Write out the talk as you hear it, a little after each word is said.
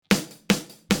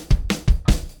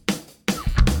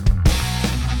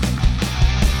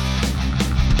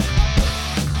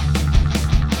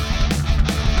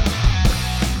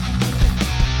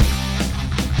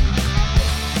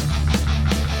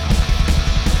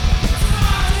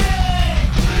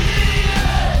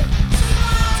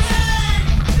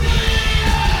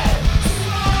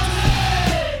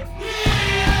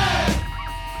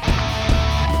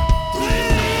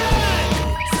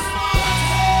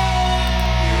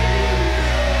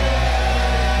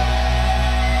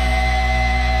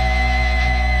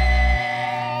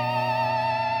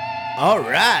All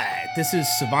right, this is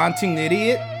Savanting the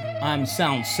Idiot. I'm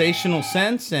Soundsational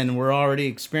Sense, and we're already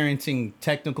experiencing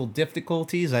technical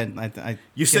difficulties.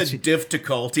 You said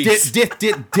difficulties.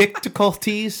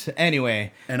 Difficulties.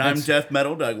 Anyway. And I'm Death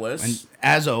Metal Douglas. And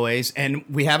as always, and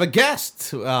we have a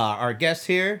guest. Our guest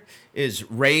here is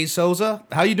Ray Souza.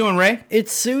 How you doing, Ray?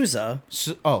 It's Souza.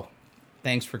 Oh,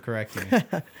 thanks for correcting me.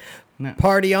 No.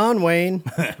 Party on, Wayne.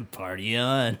 Party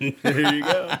on. There you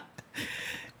go.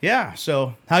 Yeah,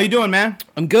 so how you doing, man?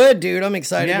 I'm good, dude. I'm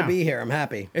excited to be here. I'm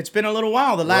happy. It's been a little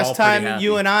while. The last time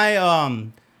you and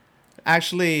I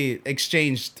actually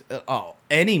exchanged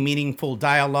any meaningful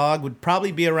dialogue would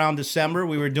probably be around December.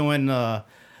 We were doing a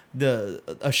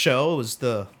show. It was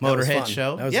the Motorhead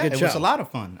show. That was a good show. It was a lot of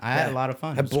fun. I had a lot of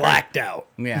fun. I blacked out.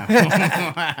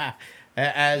 Yeah.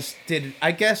 As did,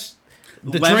 I guess,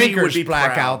 the Lemmy drinkers would be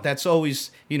blackout. proud. That's always,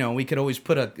 we could always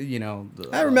put a,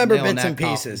 I remember nail in bits that and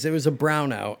pieces. It was a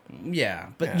brownout. Yeah,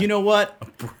 but you know what?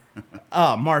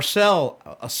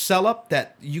 Marcel, a sell-up,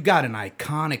 that you got an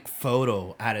iconic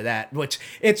photo out of that, which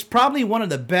it's probably one of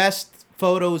the best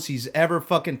photos he's ever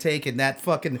fucking taken. That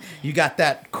fucking, you got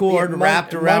that cord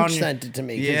wrapped around. Munch sent it to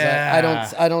me. Yeah.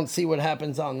 I don't see what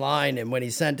happens online. And when he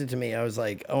sent it to me, I was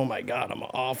like, oh my God, I'm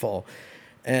awful.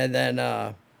 And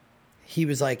then he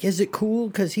was like, is it cool?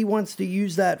 Because he wants to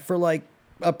use that for like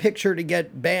a picture to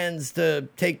get bands to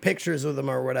take pictures with him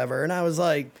or whatever. And I was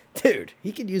like, dude,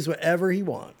 he can use whatever he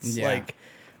wants. Yeah. Like,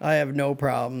 I have no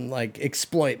problem. Like,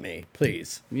 exploit me,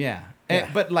 please. Yeah. Yeah.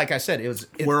 But like I said,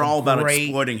 We're all about great,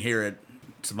 exploiting here at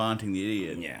Savanting the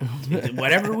Idiot. Yeah.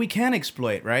 Whatever we can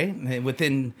exploit, right?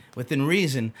 Within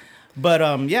reason. But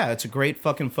yeah, it's a great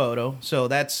fucking photo. So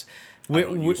that's we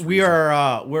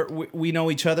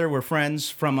know each other. We're friends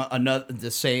from the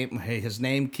same. Hey, his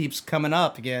name keeps coming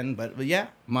up again, but yeah,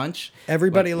 Munch.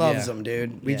 Everybody loves him,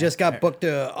 dude. We Yeah. just got booked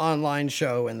an online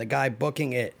show, and the guy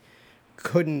booking it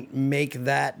couldn't make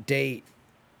that date,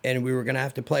 and we were going to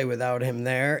have to play without him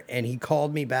there. And he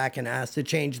called me back and asked to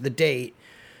change the date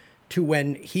to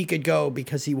when he could go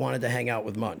because he wanted to hang out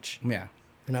with Munch. Yeah.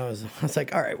 And I was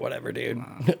like, all right, whatever, dude.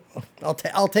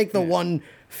 I'll take the one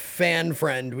fan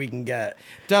friend we can get.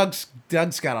 Doug's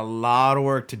got a lot of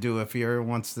work to do if he ever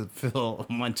wants to fill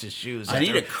Munch's shoes. I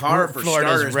need a car for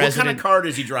starters. What kind of car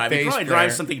does he drive? He probably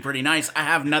drives something pretty nice. I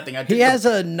have nothing. He has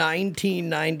a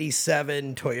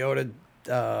 1997 Toyota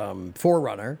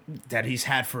 4Runner that he's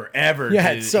had forever. Yeah,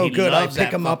 dude. it's so He good. I loves pick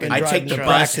that him up and fucking drive take him the to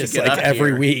bus to practice get like up every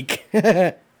here. week.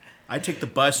 I take the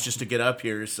bus just to get up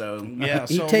here, so Yeah,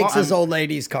 He so takes his old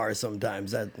lady's car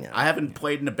sometimes. I haven't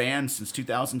played in a band since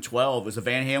 2012. It was a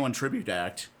Van Halen tribute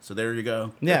act, so there you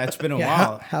go. Yeah, it's been a Yeah,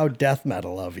 while. how death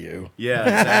metal of you. Yeah,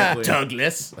 exactly.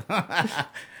 Douglas.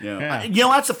 Yeah. You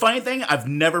know, that's the funny thing. I've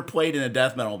never played in a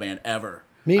death metal band ever.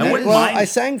 Me I neither. wouldn't Well, mind. I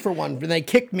sang for one, but they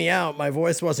kicked me out. My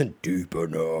voice wasn't deep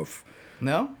enough.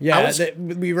 No? Yeah,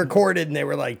 we recorded, and they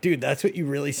were like, dude, that's what you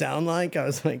really sound like? I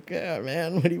was like, yeah,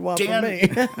 man, what do you want from me?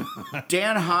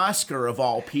 Dan Hosker, of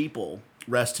all people,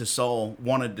 rest his soul,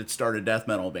 wanted to start a death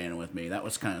metal band with me. That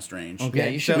was kind of strange.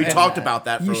 Okay, you should. We talked about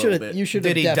that for a little bit. You should.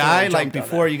 Did he die like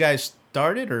before you guys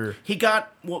started, or? He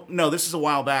got, well, no, this is a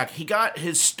while back. He got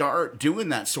his start doing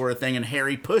that sort of thing in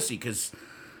Harry Pussy, because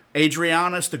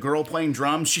Adrianus, the girl playing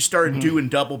drums, she started doing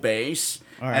double bass.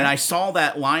 Right. And I saw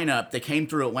that lineup. They came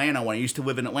through Atlanta when I used to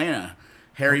live in Atlanta.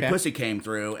 Harry Pussy came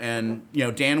through, and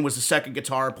Dan was the second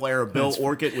guitar player. Bill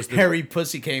Orchid was the Harry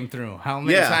Pussy came through. How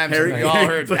many times Harry, have we all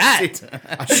heard Pussy.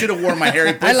 that? I should have worn my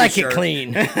Harry Pussy I like shirt. it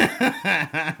clean.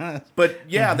 But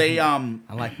yeah, they I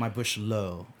like my bush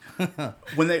low.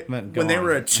 when they on.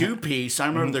 were a two-piece, I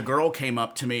remember the girl came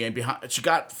up to me, and she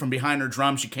got from behind her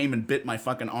drum. She came and bit my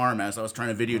fucking arm as I was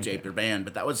trying to videotape their band.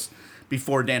 But that was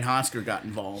before Dan Hosker got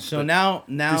involved. So But now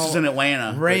this is in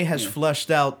Atlanta. Ray but, has you know. flushed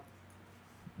out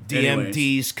DMD's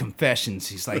Anyways. confessions.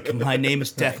 He's like, my name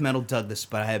is Death Metal Douglas,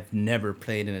 but I have never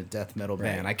played in a death metal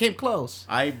band. I came close.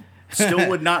 I still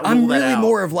would not rule I'm that really out.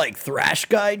 more of like thrash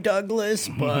guy Douglas,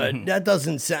 but that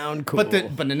doesn't sound cool. But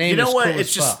the name You know is what? cool It's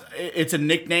as just fuck. it's a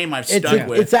nickname I've it's stuck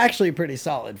with. it's actually pretty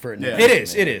solid for a name. Yeah.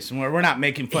 It is. We're not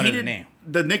making fun of the name.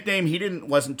 The nickname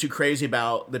wasn't too crazy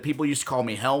about. The people used to call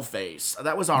me Hellface.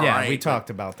 That was all Yeah, right. we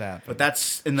talked about that. but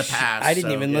that's in the past. I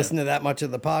didn't so, even yeah. listen to that much of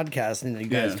the podcast, and you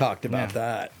guys Yeah. talked about Yeah.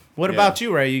 that. What about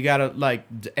you, Ray? You got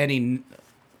any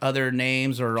other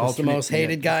names or Just the alternate- most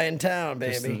hated guy in town,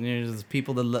 Just baby. the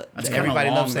people that That's kinda everybody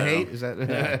loves to long, though. hate. Is that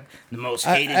the most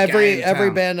hated guy in Every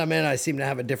town? band I'm in, I seem to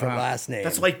have a different last name.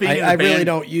 That's like being in a I really band-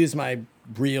 don't use my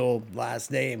real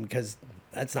last name because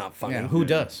that's not funny. Yeah, who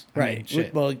does? I Right. mean,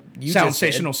 shit. Well, you just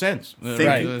Sensational did. sense.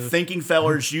 Right. Thinking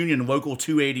Fellers Union, Local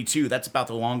 282. That's about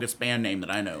the longest band name that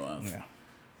I know of. Yeah.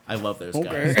 I love those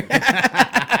Okay.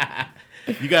 guys.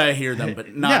 You gotta hear them,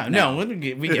 but not no, now. we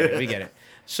get it. We get it.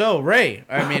 So Ray,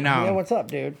 I mean, Yeah, what's up,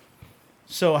 dude?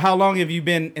 so how long have you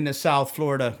been in the South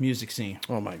Florida music scene?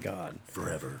 Oh my God.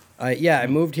 Forever. I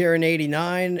moved here in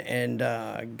 '89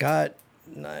 and got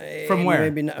From where?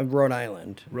 Maybe Rhode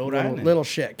Island. Rhode little, Island. Little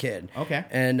shit kid. Okay.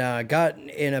 And got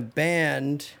in a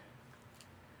band.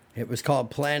 It was called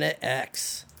Planet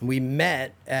X. We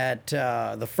met at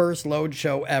the first Load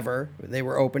show ever. They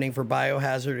were opening for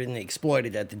Biohazard and the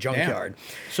Exploited at the Junkyard.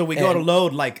 So we go to And-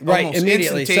 load like Right, almost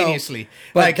immediately. instantaneously.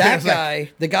 But like, that it's like- guy,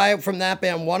 the guy from that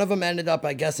band, one of them ended up,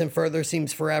 I guess, in Further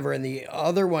Seems Forever, and the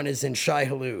other one is in Shai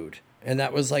Hulud. And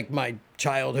that was like my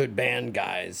childhood band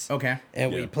guys. Okay.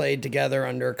 And we Yeah. played together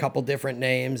under a couple different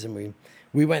names, and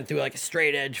we went through like a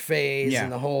straight edge phase Yeah.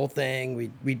 and the whole thing.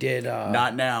 We did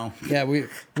Not now. yeah, we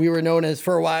were known as,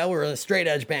 for a while, we were a straight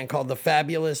edge band called the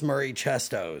Fabulous Murray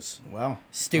Chestos. Well,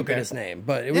 Stupidest okay. name,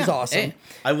 but it was Yeah, awesome. hey.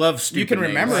 I love stupid can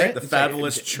remember names. it. The It's like-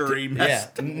 Fabulous Churi Mess.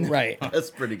 Yeah. Right.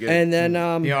 That's pretty good. And then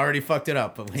You already fucked it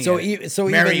up. But so yeah. so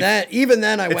Mary- even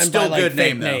then I It's went still by a like good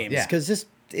fake name, though. names Yeah. because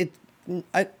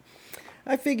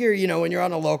I figure, you know, when you're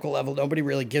on a local level, nobody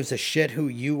really gives a shit who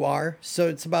you are. So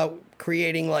it's about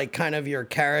creating like kind of your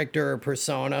character or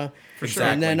persona. sure.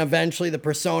 And then eventually the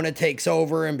persona takes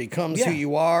over and becomes who Yeah.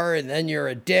 you are, and then you're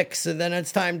a dick, so then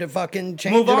it's time to fucking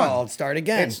change Move it on. all and start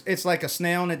again. It's like a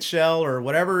snail in its shell or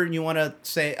whatever you want to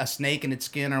say, a snake in its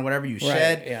skin or whatever you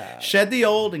shed. yeah. Shed the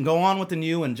old and go on with the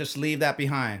new and just leave that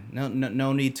behind.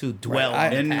 No need to dwell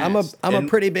on In- the I'm a in-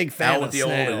 pretty big fan out of with the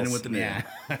old and snails. in with the new.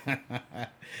 Yeah.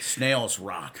 Snails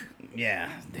rock. Yeah,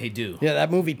 they do. Yeah,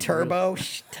 that movie Turbo,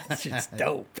 that shit's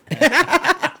dope.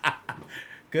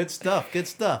 Good stuff. Good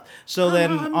stuff. So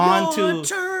then on to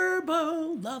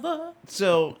turbo lover.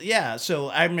 so yeah. So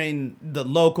I mean, the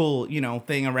local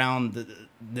thing around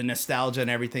the nostalgia and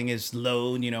everything is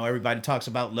Load. Everybody talks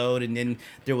about Load, and then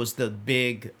there was the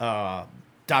big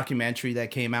documentary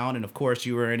that came out, and of course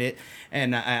you were in it.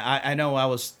 And I know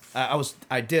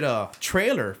I did a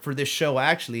trailer for this show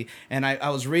actually, and I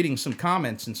was reading some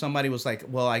comments, and somebody was like,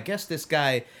 "Well, I guess this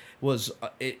guy was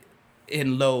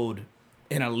in Load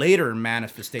in a later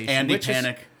manifestation." Andy which is-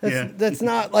 Panic. That's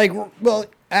not like, well,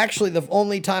 actually, the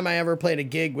only time I ever played a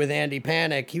gig with Andy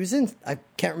Panic, he was in, I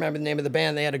can't remember the name of the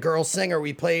band. They had a girl singer.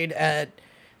 We played at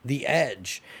The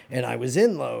Edge, and I was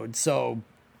in Load. So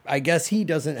I guess he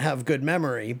doesn't have good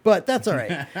memory, but that's all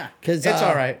right. Because It's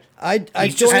all right. I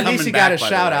He's just joined At least coming he got a back, by the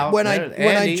shout way. out. when I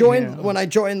Andy, joined when I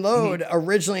joined Load.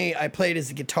 Originally, I played as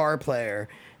a guitar player,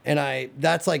 and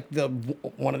that's like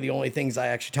one of the only things I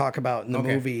actually talk about in the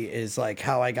Okay. movie is like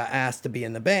how I got asked to be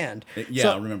in the band. Yeah,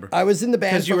 So I remember. I was in the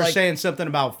band because you for were like, saying something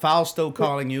about Fausto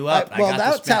calling you up. I well, got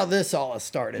that's this how band. this all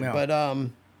started. Yeah. But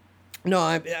no,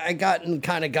 I got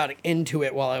into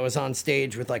it while I was on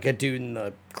stage with like a dude in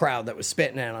the crowd that was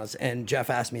spitting at us, and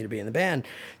Jeff asked me to be in the band.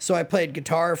 So I played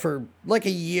guitar for like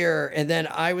a year, and then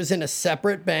I was in a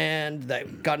separate band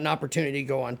that got an opportunity to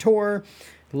go on tour,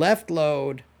 left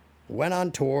Load, went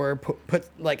on tour, put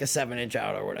like a 7-inch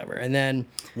out or whatever, and then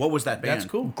What was that band?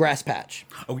 That's cool. Grass Patch.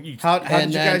 Oh, you, How did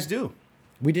And you then- guys do?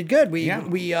 We did good. We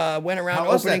Yeah. went around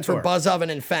How was opening that for tour? Buzz Oven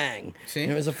and Fang. See?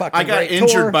 And it was a fucking I got great injured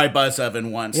tour. by Buzz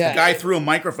Oven once. Yeah. The guy threw a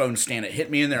microphone stand. It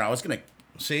hit me in there. I was gonna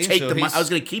See, take so the. he's- I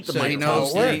was gonna keep the so he microphone. knows.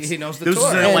 stand. He knows the This was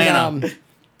tour. in And, Atlanta.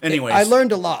 Anyways, I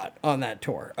learned a lot on that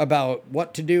tour about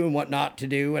what to do and what not to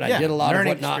do, and I Yeah, did a lot of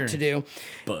learning what not to do.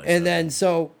 Buzz And then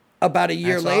so about a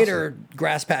year That's later,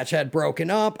 Grass Patch had broken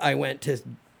up. I went to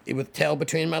with tail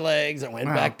between my legs. I went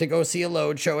Wow. back to go see a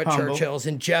Load show at Humble. Churchill's,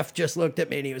 and Jeff just looked at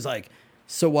me and he was like,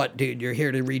 "So what, dude? You're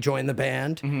here to rejoin the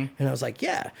band?" Mm-hmm. And I was like,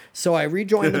 "Yeah." So I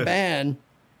rejoined the band,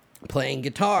 playing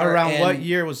guitar. Around and what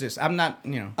year was this? I'm not.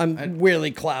 I'm really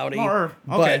cloudy. Okay,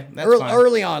 but that's fine.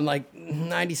 early on, like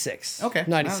 96, Okay,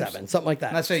 97, something like that.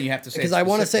 I'm not saying you have to say because I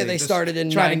want to say specifically, they just started in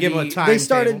trying 90, to give them a time. They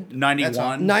started table.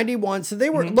 91. 91, so they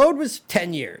were Mm-hmm. Load was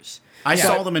 10 years. I So-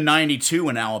 saw them in '92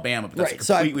 in Alabama, but that's Right, a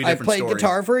so completely I different played story.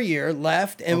 guitar for a year,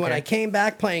 left, and when Okay. I came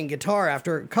back playing guitar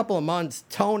after a couple of months,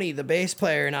 Tony, the bass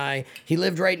player, and he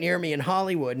lived right near me in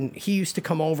Hollywood, and he used to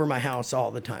come over my house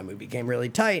all the time. We became really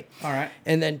tight. All right.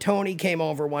 And then Tony came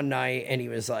over one night, and he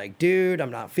was like, "Dude, I'm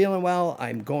not feeling well.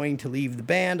 I'm going to leave the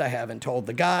band. I haven't told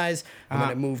the guys. I'm going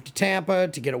to move to Tampa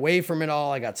to get away from it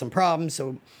all. I got some problems,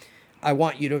 so I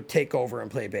want you to take over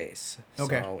and play bass."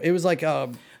 Okay. So it was like a...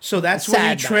 So that's when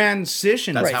you Sad night.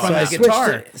 transitioned That's Right, how from it the happened. guitar.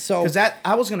 Switched it. So- because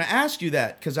I was going to ask you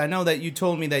that because I know that you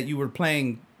told me that you were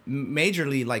playing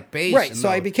majorly like bass. Right, and so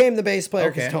I those. became the bass player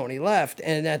because Okay. Tony left,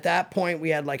 and at that point we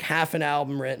had like half an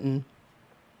album written,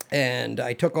 and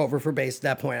I took over for bass. At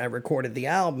that point, I recorded the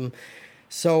album.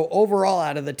 So overall,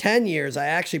 out of the 10 years, I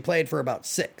actually played for about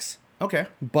 6. Okay.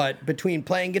 But between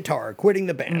playing guitar, quitting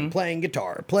the band, playing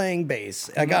guitar, playing bass,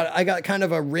 I got kind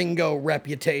of a Ringo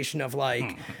reputation of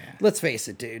like, let's face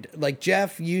it, dude. Like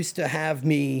Jeff used to have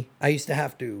me. I used to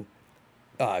have to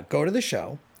go to the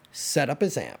show, set up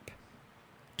his amp,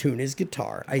 tune his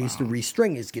guitar. I used to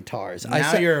restring his guitars.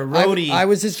 Now you're a roadie I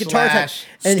was his guitar tech, slash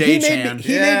and he made stagehand. me do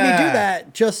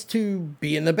that just to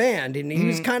be in the band. And he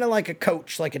was kind of like a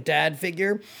coach, like a dad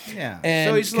figure. Yeah. And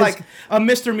so he's 'cause, like a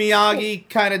Mr. Miyagi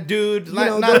kind of dude. you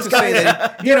know, Not those to say guys,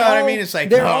 that. You know what I mean? It's like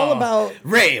they're all about.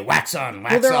 Ray, wax on,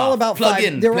 wax Well, they're off. all about plug five.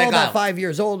 in, They're all plug about out. 5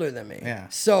 years older than me. Yeah.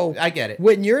 So I get it.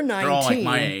 When you're 19, all like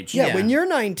my age. Yeah, Yeah. when you're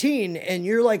 19 and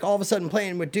you're like all of a sudden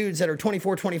playing with dudes that are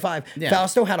 24, 25. Yeah.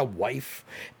 Fausto had a wife,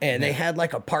 and they had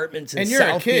like apartments in And you're a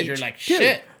South kid, Beach. you're like, Dude,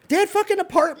 shit. They had fucking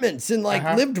apartments and like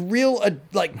lived real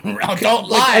like Adult like,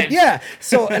 lives. yeah.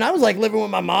 So and I was like living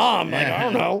with my mom. Like Yeah. I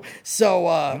don't know. So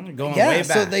Going yeah. way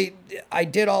So back. I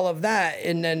did all of that,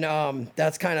 and then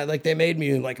that's kind of like they made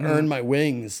me like earn my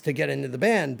wings to get into the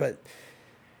band, but.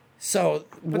 So,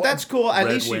 But that's cool. At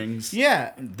Red least Wings.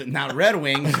 Not Red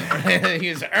Wings.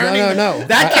 He's earning. no.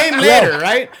 That came later,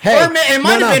 right? Hey, Or it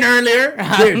might no, have no. been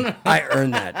earlier. Dude, I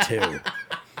earned that too.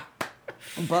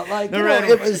 But like, you know, Red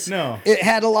it Wings, was. no. It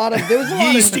had a lot of. There was a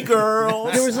lot Yeasty of.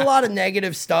 girls. There was a lot of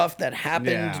negative stuff that happened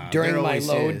Yeah, during there my always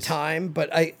load is. time.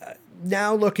 But I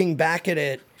now looking back at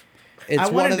it, it's I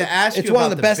one wanted of the to ask it's you one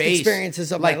about of the best bass,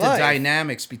 experiences of like my life. the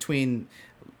dynamics between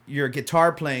your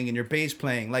guitar playing and your bass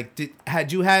playing. Like,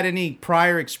 had you had any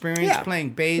prior experience Yeah. playing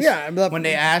bass? Yeah, when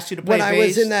they asked you to play when bass. I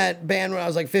was in that band when I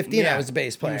was like 15, Yeah, I was a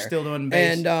bass you were player. still doing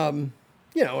bass. And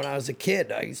you know, when I was a kid,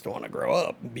 I used to want to grow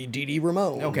up and be Dee Dee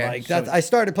Ramone. Okay, like so- that's I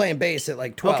started playing bass at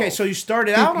like 12. Okay, so you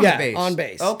started out on yeah, bass. on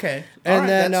bass. Okay, And All right,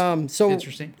 then that's so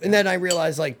interesting. and then I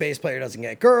realized like bass player doesn't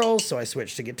get girls, so I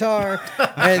switched to guitar.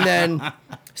 And then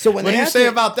so when What they do you asked say me-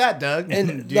 about that, Doug?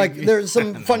 and Do you- like there's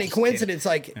some funny just kidding. coincidence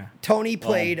like Tony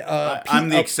played I'm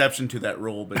the exception to that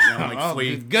rule, but you know, like Oh,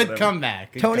 Flea, good whatever.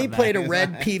 comeback. Good Tony comeback. played a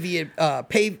red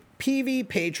PV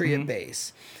Patriot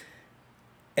bass.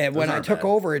 And when I aren't took bad.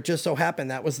 over, it just so happened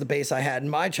that was the bass I had in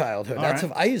my childhood. That's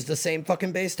right. I used the same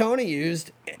fucking bass Tony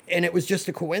used, and it was just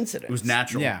a coincidence. It was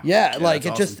natural. Yeah. Yeah, like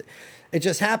it that's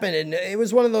just happened, and it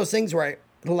was one of those things where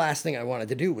the last thing I wanted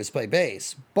to do was play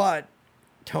bass, but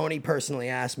Tony personally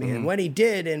asked me, and when he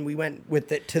did, and we went with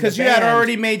it to the Because you had band-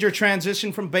 already made your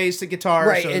transition from bass to guitar,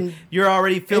 Right, so and- you're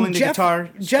already filling and the Jeff, guitar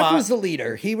Jeff spot. was the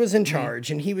leader. He was in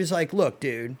charge, and he was like, "Look,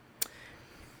 dude,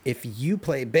 if you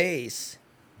play bass,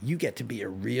 you get to be a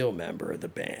real member of the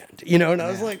band." You know, and I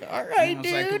was like, "All right, I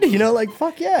was like, dude." You know, like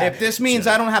fuck yeah. If this means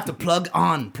I don't have to plug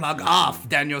on, plug off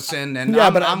Danielson, and yeah,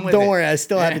 I'm, but I'm with don't it. worry, I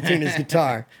still had to tune his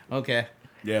guitar. Okay.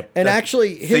 Yep. And That-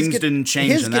 actually, his things didn't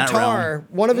change his in that guitar, realm.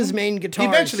 one of his main guitars.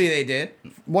 Eventually they did.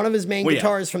 One of his main Well, yeah.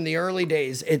 guitars from the early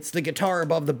days. It's the guitar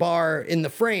above the bar in the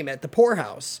frame at the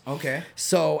poorhouse. Okay.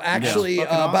 So actually,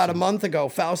 Fucking about a awesome. month ago,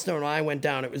 Fausto and I went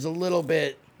down. It was a little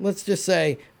bit. Let's just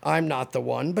say I'm not the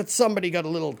one, but somebody got a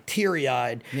little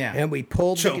teary-eyed. Yeah. And we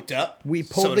pulled Choked up, We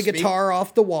so pulled to the speak. guitar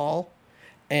off the wall,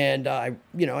 and I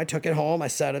took it home. I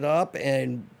set it up,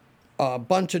 and a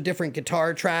bunch of different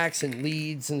guitar tracks and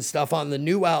leads and stuff on the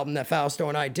new album that Fausto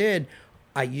and I did.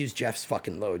 I used Jeff's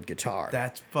fucking load guitar.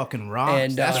 That's fucking rocks.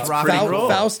 and That's rock and roll.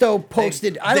 Fausto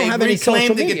posted. I don't they have any reclaimed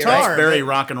social the media. guitar. Right? Very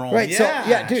rock and roll. Right. Yeah, so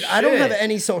yeah, dude, I don't have shit.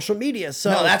 any social media. So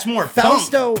No, that's more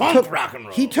Fausto punk took rock and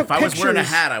roll. He took If I was pictures. wearing a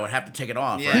hat, I would have to take it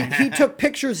off. Yeah. Right? He took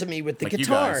pictures of me with the Like you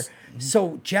guitar. guys.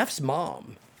 So Jeff's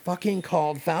mom fucking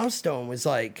called Fausto and was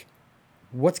like,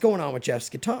 "What's going on with Jeff's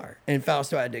guitar?" And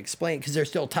Fausto had to explain because they're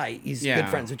still tight. He's Yeah. good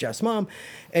friends with Jeff's mom,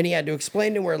 and he had to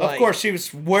explain to her Of like, course, she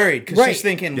was worried because right. she's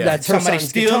thinking, That's did her somebody son's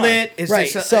steal guitar. it? Is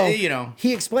right. this, so you know?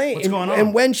 he explained what's and, going on?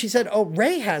 and when she said, "Oh,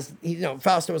 Ray has,"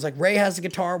 Fausto was like, "Ray has a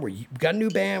guitar. We got a new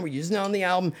band. We're using it on the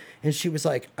album," and she was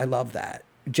like, "I love that."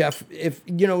 Jeff, if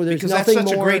there's Because that's nothing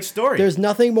such a more. great story. There's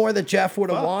nothing more that Jeff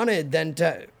would have Fuck. wanted than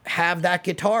to have that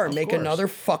guitar and make course. another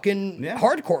fucking Yeah.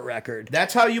 hardcore record.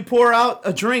 That's how you pour out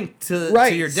a drink to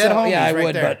your dead so, homies yeah, I right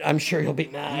would, there. but I'm sure you'll be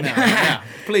mad. Yeah.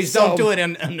 Please So- don't do it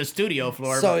on the studio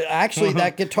floor. So but- actually,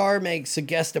 that guitar makes a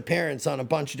guest appearance on a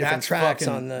bunch of different That's tracks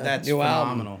fucking- on the that's new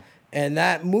phenomenal. album. And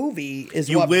that movie is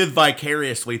You what live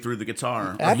vicariously through the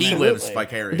guitar. Or he Absolutely. lives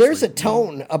vicariously. There's a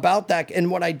tone about that,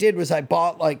 and what I did was I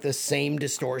bought like the same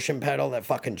distortion pedal that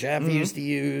fucking Jeff used to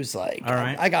use. Like, All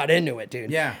right. I got into it,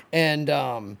 dude. Yeah. And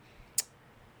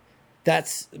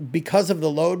that's because of the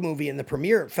Load movie and the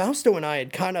premiere. Fausto and I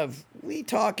had we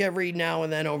talk every now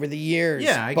and then over the years.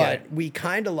 Yeah, I get it. We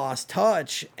kind of lost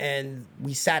touch, and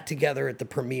we sat together at the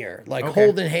premiere, like Okay.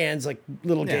 holding hands like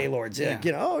little Yeah, gaylords. yeah.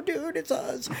 Like, oh, dude, it's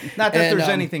us. Not that And, there's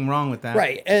anything wrong with that.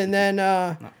 Right. And then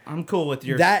I'm cool with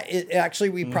your. actually,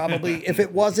 we probably, if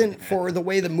it wasn't for the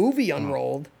way the movie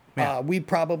unrolled, Yeah. we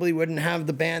probably wouldn't have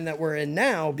the band that we're in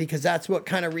now, because that's what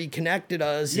kind of reconnected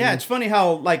us. Yeah, and- it's funny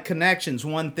how like connections,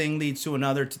 one thing leads to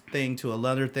another thing to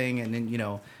another thing, and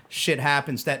then shit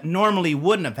happens that normally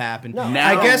wouldn't have happened. No. Now-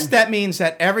 I guess that means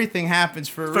that everything happens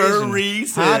for a reason.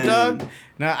 reason. Huh, Doug?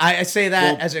 Now I say that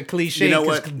Well, as a cliche. you know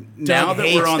 'cause what? Doug Now that we're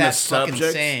hates on the that fucking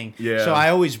subject, saying. yeah. So I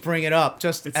always bring it up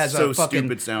just It's as so a fucking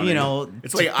stupid sounding.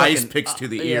 It's like to ice fucking- picks to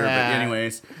the ear. yeah. But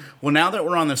anyways, well, now that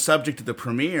we're on the subject of the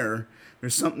premiere,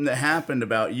 there's something that happened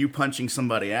about you punching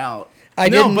somebody out. I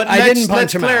didn't let's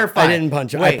punch him clarify. out. I didn't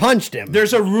punch him. I Wait, punched him.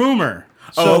 There's a rumor.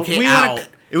 Oh, okay, we out. wanna-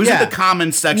 It was yeah. in the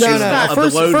comments section No. of the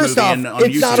First Load off, movie on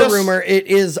it's YouTube. not a rumor.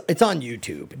 It's on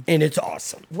YouTube, and it's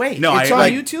awesome. Wait, No, it's I- on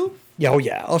like- YouTube? Yeah, oh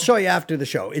yeah. I'll show you after the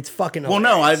show. It's fucking Well,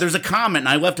 hilarious. no, there's a comment, and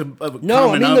I left a No, I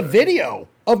comment mean up. the video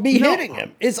of me No. hitting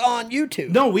him is on YouTube.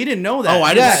 No, we didn't know that. Oh,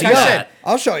 I didn't yeah, see yeah. that.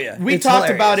 I'll show you. We It's talked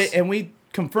about hilarious. it, and we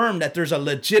confirmed that there's a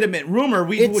legitimate rumor.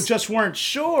 We just weren't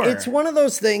sure. It's one of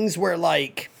those things where,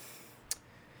 like,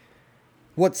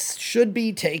 what should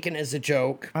be taken as a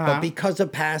joke, but because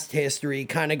of past history,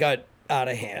 kind of got out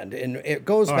of hand. And it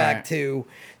goes All back right. to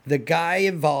the guy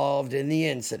involved in the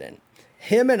incident.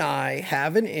 Him and I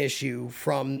have an issue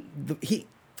from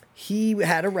he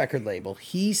had a record label.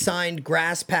 He signed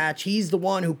Grass Patch. He's the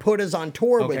one who put us on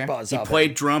tour Okay. with Buzz He Oven.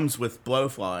 played drums with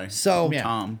Blowfly. So, Yeah.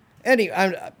 Tom. anyway,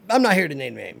 I'm not here to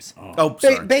name names. Oh,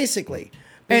 sorry. Basically.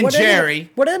 But and what ended up- Jerry.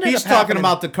 what ended he's up talking happening-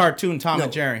 about the cartoon Tom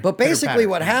and Jerry. But Pitter basically, patter.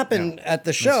 what happened at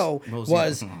the show Mosey.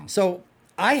 was so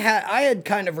I had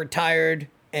kind of retired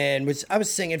and I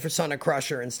was singing for Son of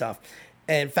Crusher and stuff.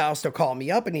 And Fausto called me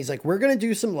up and he's like, "We're gonna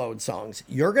do some Load songs.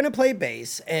 You're gonna play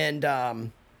bass, and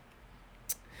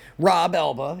Rob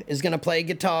Elba is gonna play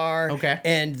guitar. Okay.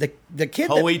 And the kid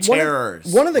Holy that, one of- Terrors,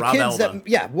 one of the Rob kids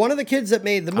Elba. one of the kids that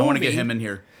made the movie. I want to get him in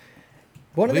here.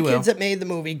 One of We the will. kids that made the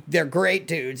movie, they're great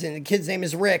dudes, and the kid's name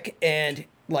is Rick, and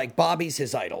like Bobby's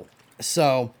his idol.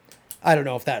 So I don't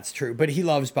know if that's true, but he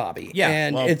loves Bobby. Yeah,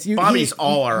 and well, it's Bobby's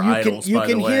all our idols, You by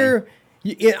can the way. hear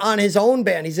on his own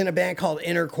band. He's in a band called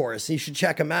Intercourse. You should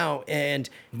check him out, and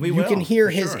you will, can hear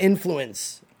for his sure.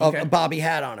 influence of Okay. Bobby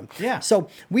had on him. Yeah. So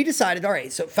we decided, all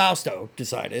right. So Fausto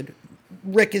decided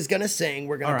Rick is going to sing.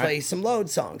 We're going All to right. play some Load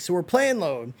songs. So we're playing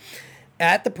Load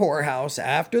at the Poorhouse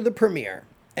after the premiere,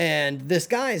 and this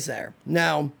guy's there.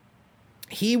 Now,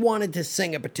 he wanted to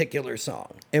sing a particular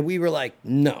song, and we were like,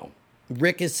 no,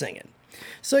 Rick is singing.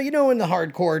 So, in the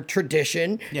hardcore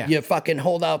tradition, Yeah. you fucking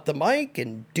hold out the mic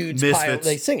and dudes Misfits.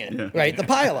 they sing it, Yeah. right? The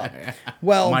pile up.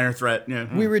 Well, Minor Threat. Yeah.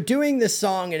 we were doing this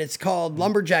song, and it's called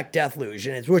Lumberjack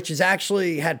Deathluge, and which is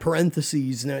actually had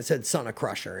parentheses, and it said Son of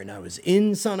Crusher, and I was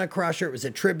in Son of Crusher. It was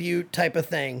a tribute type of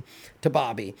thing to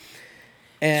Bobby.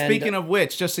 And Speaking of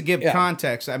which, just to give Yeah.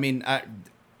 context, I mean,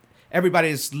 everybody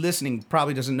that's listening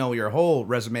probably doesn't know your whole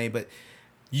resume, but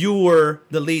you were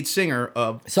the lead singer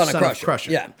of Son of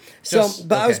Crusher. Yeah. So,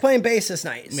 but I was playing bass this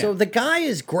night. So Yeah. the guy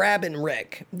is grabbing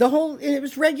Rick. It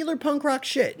was regular punk rock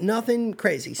shit, nothing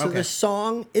crazy. So Okay. the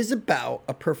song is about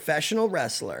a professional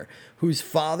wrestler whose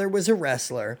father was a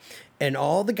wrestler, and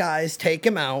all the guys take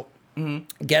him out,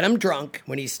 get him drunk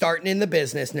when he's starting in the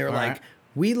business, and they're All like, right.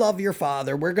 "We love your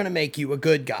father. We're going to make you a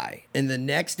good guy." And the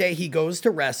next day he goes to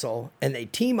wrestle, and they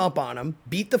team up on him,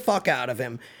 beat the fuck out of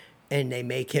him, and they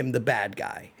make him the bad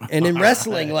guy. And in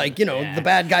wrestling, the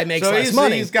bad guy makes so less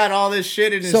money. he's got all this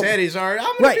shit in his So- head. He's already, I'm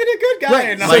Right, gonna be the good guy, right.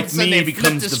 and all Like of a sudden me they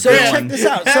becomes flip the So script. check this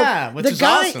out. Yeah, So which the is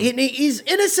guy, awesome. he's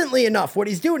innocently enough. What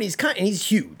he's doing, he's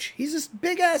huge. He's this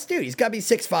big ass dude. He's got to be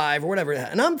 6'5" or whatever.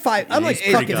 And I'm 5. I'm like he's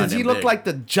pretty fucking. goddamn Does he look big. like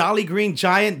the Jolly Green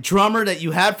Giant drummer that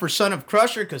you had for Son of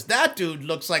Crusher? Because that dude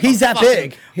looks like He's a that fucking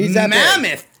big. He's that big.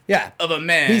 mammoth Yeah. of a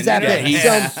man. He's that you know? big. He's,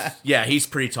 So- yeah, he's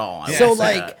pretty tall. I So will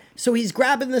say like, that. so he's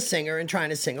grabbing the singer and trying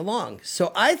to sing along.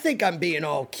 So I think I'm being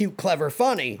all cute, clever,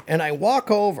 funny, and I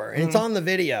walk over, and it's on the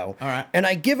video. All right. And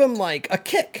I give him like a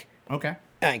kick. Okay.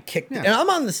 And I kick, Yeah. and I'm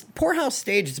on this Poorhouse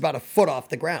stage. It's about a foot off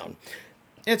the ground.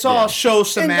 It's all show And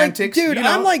like, semantics. dude, you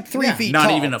know? I'm like 3 Yeah. feet Not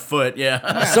tall. even a foot.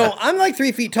 Yeah. So I'm like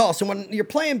 3 feet tall. So when you're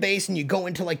playing bass and you go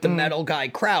into like the Mm. metal guy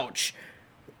crouch,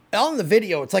 on the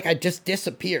video, it's like I just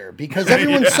disappear because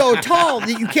everyone's so tall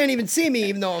that you can't even see me,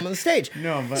 even though I'm on the stage.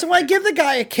 No, but- so I give the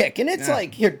guy a kick, and it's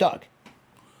like, here, Doug.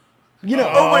 You know,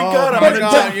 Oh my God, Oh my but-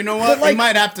 God! You know what? like- we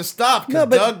might have to stop because No,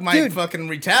 but, Doug might dude, fucking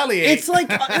retaliate. it's like,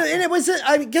 and it was,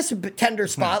 I guess, a tender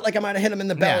spot. Like I might have hit him in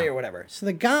the belly Yeah. or whatever. So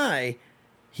the guy,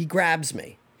 he grabs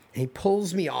me and he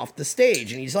pulls me off the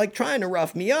stage and he's like trying to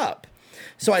rough me up.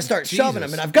 So I start shoving him,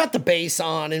 Jesus. and I've got the bass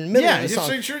on in the middle Yeah, of the you're-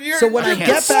 song. so you're- So when I I can't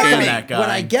get stand back, that guy. when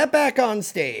I get back on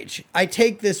stage, I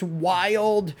take this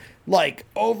wild, like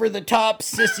over the top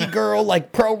sissy girl,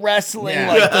 like pro wrestling,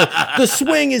 Yeah. like the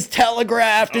swing is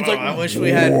telegraphed. It's like I wish we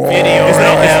had video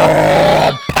right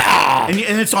now. And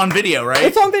it's on video, right?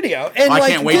 it's on video, and I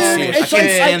like, can't wait to dude, see it. it's I can't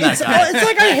like, stand that it's, guy. it's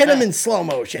like I hit him in slow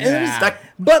motion. And it was- Yeah.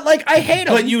 but like I hate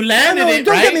him. But you landed it,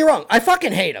 Don't get right? me wrong. I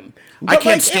fucking hate him. I But, can't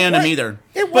like, stand it him wa- either.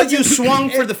 It But you wasn't- swung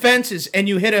for the fences and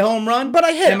you hit a home run. But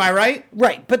I hit him. Am I right?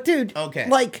 Right, but dude, Okay.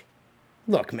 like,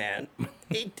 look, man,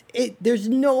 there's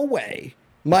no way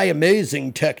my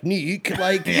amazing technique,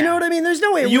 like, you know what I mean? There's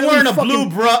no way. You really weren't a fucking-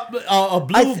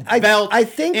 blue belt I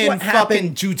think in what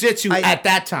happened- fucking jujitsu I- at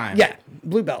that time. Yeah,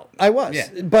 blue belt. I was. Yeah.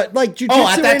 But like jujitsu. Oh,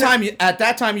 at that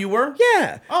ain't- time, you were.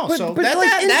 Yeah. Oh, so that- like,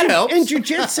 that- in that helps. In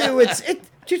jujitsu,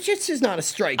 jujitsu's not a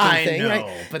striking I thing, know, right?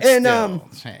 but and still.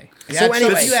 Hey. You so had some-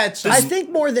 anyway, you had some- I think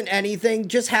more than anything,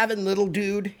 just having little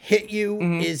dude hit you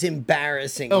is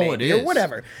embarrassing. Oh, maybe, it or is.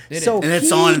 whatever. It so is. And it's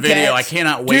he on video. I gets-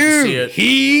 cannot wait to see Dude, it.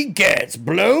 He gets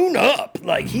blown up.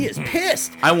 Like he is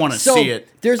pissed. I wanna So, see it.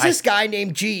 There's this guy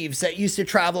named Jeeves that used to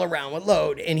travel around with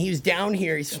Load, and he was down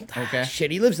here. He's Okay.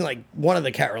 shit. He lives in like one of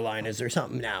the Carolinas or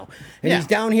something now, and Yeah, he's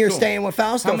down here cool. staying with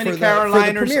Fausto How many for the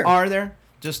Caroliners premiere. are there?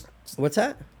 Just What's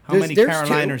that? how many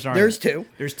Caroliners two. are There's there? two.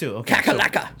 There's two. Okay.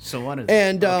 Kakalaka. So what is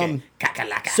And okay.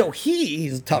 Kakalaka. so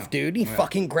he's a tough dude. He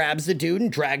fucking grabs the dude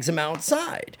and drags him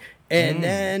outside. And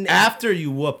then after you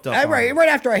whooped up, on right him.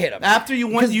 after I hit him. After you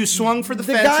went, you swung for the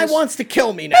the fences. guy wants to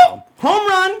kill me now. home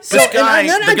run. So- This and guy,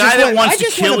 then I the just guy that went- wants I to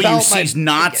just went kill you about my sees pregame.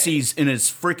 Nazis in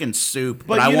his freaking soup, but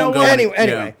But I you know won't go. what?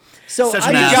 Anyway. So Such I,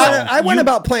 an just asshole. went, I went You-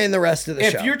 about playing the rest of the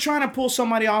if show. you're trying to pull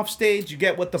somebody off stage, you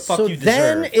get what the fuck So you deserve.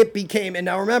 then it became, and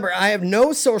now remember, I have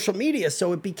no social media,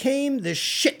 so it became this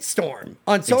shitstorm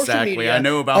on social Exactly, media I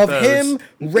know about of those. him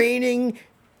raining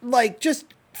like just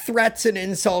threats and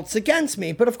insults against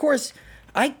me. But of course,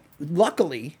 I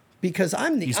luckily. Because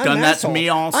I'm the He's I'm done an that to asshole. me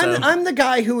also. I'm the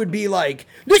guy who would be like,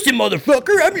 "Listen,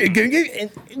 motherfucker, I'm gonna get you."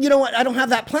 And you know what? I don't have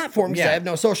that platform because I Yeah. have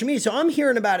no social media. So I'm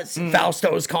hearing about it.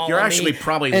 Fausto's calling You're me, actually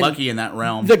probably and lucky in that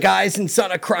realm. The guys in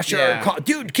Son of Crusher, Yeah. are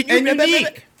dude, can you And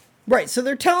unique. Right, so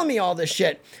they're telling me all this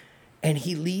shit, and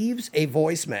he leaves a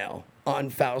voicemail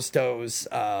on Fausto's.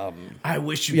 I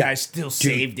wish you Yeah. guys still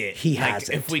saved it. He Like, has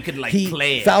it. If we could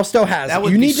Play it. Fausto has That it.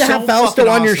 would You be need to have so Fausto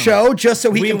fucking on your awesome. show just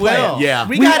so he we can play will. it. Yeah.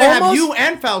 we We gotta have almost- you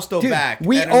and Fausto Dude, back.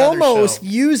 we at another almost show.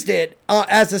 used it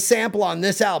as a sample on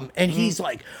this album, and he's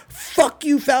like, "Fuck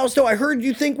you, Fausto! I heard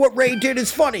you think what Ray did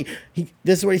is funny."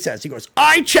 This is what he says. He goes,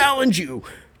 "I challenge you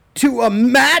to a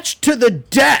match to the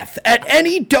death at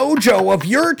any dojo of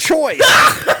your choice."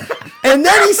 And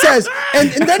then he says, and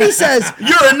then he says,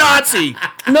 You're a Nazi.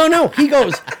 no. He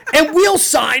goes, and we'll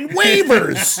sign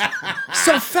waivers.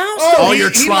 So Fausto, All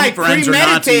your Trump friends are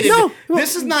Nazis. No,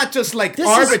 this is not just like this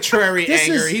is- arbitrary this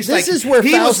anger. is- He's this like is where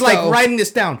he was like Fausto- writing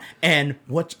this down, and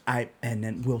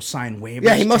then we'll sign waivers.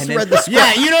 Yeah, he must and have then- read the script.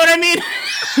 Yeah, you know what I mean.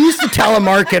 he used to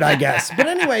telemarket, I guess. But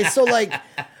anyway,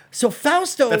 so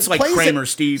Fausto That's like plays Kramer it.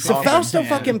 Steve So Hoffman. Fausto Man,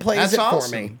 fucking plays that's it for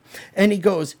awesome. me, and he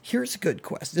goes, "Here's a good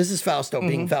question." This is Fausto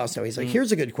being Fausto. He's like,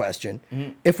 "Here's a good question.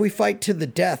 If we fight to the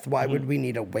death, why would we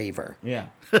need a waiver?" Yeah.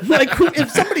 Like,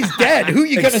 if somebody's dead, who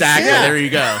you gonna Exactly. sue? There you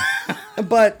go.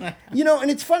 But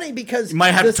and it's funny because You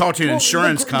might have to talk to an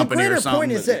insurance company or The greater something,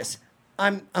 point is but- this: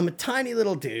 I'm a tiny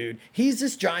little dude. He's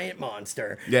this giant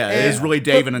monster. Yeah, it is really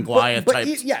David and Goliath type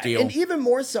yeah, deal. and even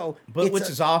more so. But which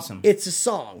is awesome. It's a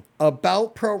song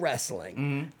about pro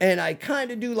wrestling, and I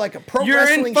kind of do like a pro You're in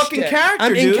wrestling. fucking shtick. character,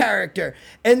 I'm in dude. character,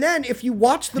 and then if you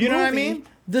watch the You know movie, what I mean?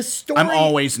 the story. I'm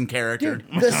always in character.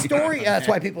 Dude, the story. That's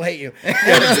why people hate you.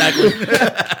 Exactly.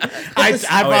 I've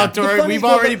outdoored. We've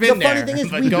already been the there. funny thing is,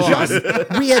 but go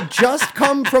on. we had just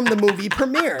come from the movie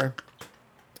premiere.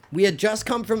 We had just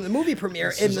come from the movie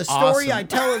premiere, and the story awesome. I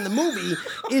tell in the movie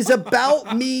is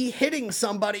about me hitting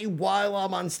somebody while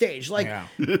I'm on stage. Like, Yeah.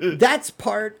 that's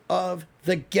part of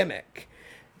the gimmick.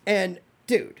 And,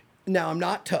 dude, now I'm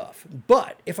not tough,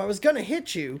 but if I was going to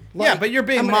hit you... Like, Yeah, but you're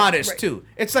being I'm gonna- modest right. too.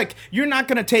 It's like you're not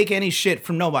gonna take any shit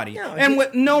from nobody, No, and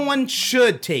it- no one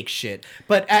should take shit.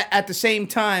 But at the same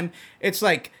time, it's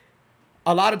like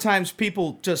a lot of times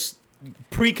people just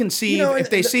preconceived. You know, if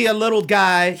they see a little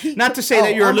guy, not to say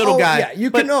that you're a I'm little guy. Yeah,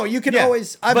 you can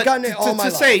always. I've but gotten it all my to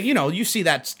life. say, you see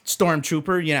that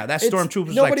stormtrooper. That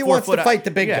stormtrooper's nobody like 4 wants foot to up. fight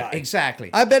the big Yeah, guy. exactly.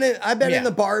 I've been in Yeah.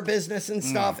 the bar business and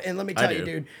stuff, and let me tell you, do.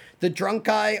 dude, the drunk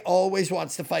guy always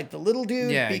wants to fight the little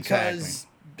dude Yeah, because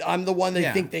I'm the one they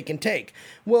Yeah. think they can take.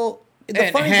 Well, the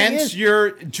And funny thing hence is,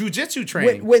 your jujitsu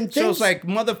training. when so things- it's like,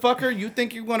 motherfucker, you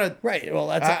think you're gonna? right? Well,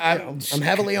 that's I'm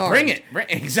heavily armed. Bring it.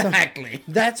 Exactly.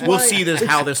 That's We'll why see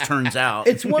how this turns out.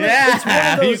 It's one of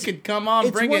Yeah, those. you could come on,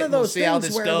 It's bring one it. of We'll those see how things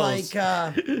this where, goes.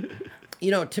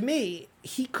 like, to me,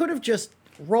 he could have just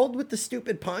rolled with the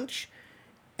stupid punch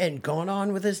and gone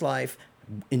on with his life,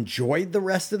 enjoyed the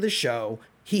rest of the show.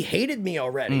 He hated me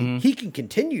already. He can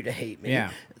continue to hate me. Mm-hmm.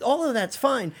 Yeah. All of that's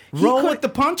fine. He Roll could- with the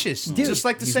punches, just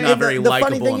like the he's saying. not very the funny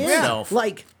likable thing himself. is,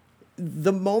 like,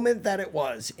 the moment that it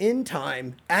was in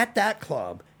time at that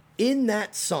club, in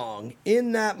that song,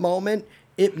 in that moment,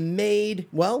 it made,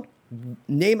 well,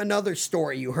 name another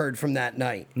story you heard from that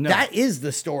night. No. That is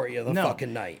the story of the No.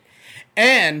 fucking night.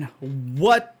 And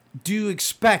what do you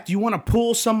expect? You want to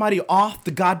pull somebody off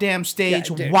the goddamn stage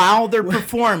Yeah, dude. while they're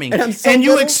performing, And I'm so you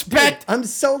little, expect dude, I'm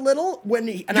so little when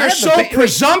he, and I you're have the so ba-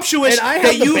 presumptuous and I have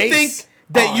that the you bass think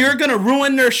that on. you're gonna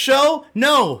ruin their show.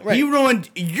 No, Right. he ruined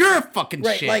your fucking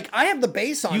Right, shit. like I have the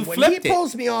bass on. You When he flipped it.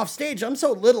 pulls me off stage, I'm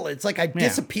so little. It's like I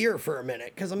disappear for a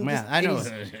minute because I'm. Yeah, Just, I know.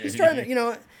 He's trying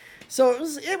to, So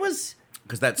it was.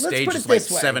 Because that Let's stage put it is like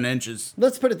this way. 7 inches.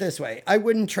 Let's put it this way: I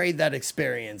wouldn't trade that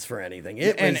experience for anything.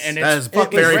 It and was, and That it's is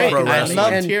fucking very great. pro I wrestling.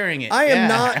 loved and hearing it. I am Yeah.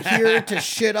 not here to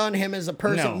shit on him as a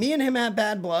person. No. Me and him have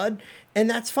bad blood, and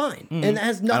that's fine. And that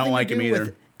has nothing like to him do either.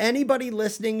 with anybody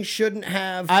listening. Shouldn't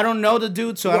have. I don't know the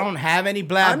dude, so I don't have any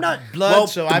blood. I'm not- blood,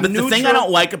 so I'm but neutral. the thing I don't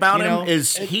like about you him know?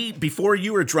 is he, before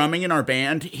you were drumming in our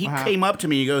band, he came up to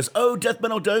me. He goes, "Oh, Death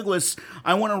Metal Douglas,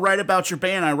 I want to write about your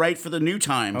band. I write for the New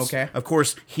Times." Okay. Of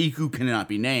course, he who cannot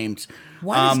be named.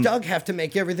 Why does Doug have to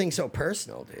make everything so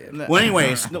personal, dude? Well,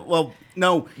 anyways,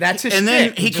 no. That's his And then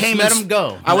shtick. he Just came. let and him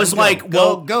go. I Let was him go. like, Go,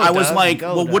 well, go, I was Doug. like,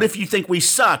 Go, well, what Doug. if you think we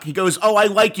suck? He goes, oh, I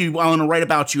like you. I want to write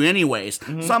about you anyways.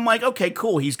 Mm-hmm. So I'm like, okay,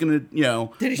 cool. He's gonna, Did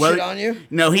he shit on you?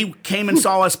 No, he came and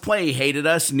saw us play. He hated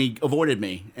us and he avoided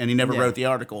me and he never Yeah. wrote the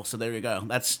article. So there you go.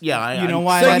 That's You know I'm-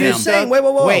 why So that you're is? saying-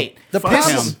 Doug? wait. The Fuck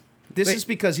problem. him. This Wait. is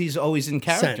because he's always in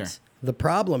character. Sense. The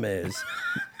problem is,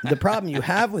 the problem you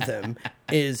have with him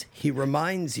is he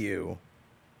reminds you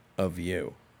of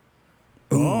you.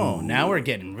 Oh, now we're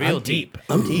getting real I'm deep.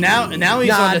 I'm deep. Now he's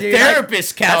Nah, on the dude,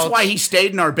 therapist couch. That's why he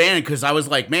stayed in our band because I was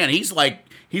like, man, he's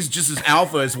just as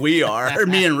alpha as we are,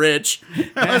 me and Rich.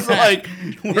 I was like,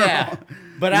 Yeah.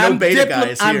 But No beta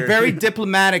guys I'm here. very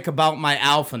diplomatic about my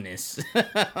alphaness.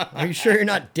 Are you sure you're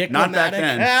not not diplomatic? back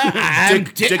then. I'm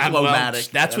Diplomatic.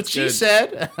 That's what That's she good.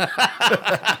 said.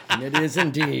 It is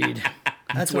indeed.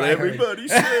 That's What what I heard. everybody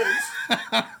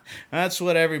says. That's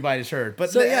what everybody's heard.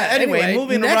 But So, yeah, anyway,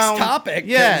 moving next around. topic, 'cause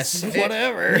Yes,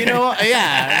 whatever.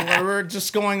 We're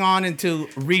just going on into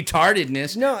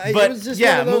retardedness. No, but it was just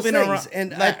yeah, one of those moving things. around.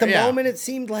 And at the yeah. moment, it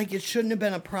seemed like it shouldn't have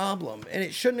been a problem, and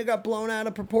it shouldn't have got blown out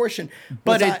of proportion.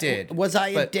 But Was it I- did. Was I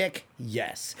a But- dick?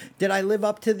 Yes. Did I live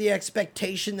up to the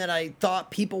expectation that I thought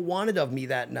people wanted of me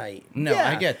that night? No, Yeah.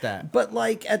 I get that. But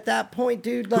like at that point,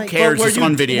 dude, like cares? Were It's you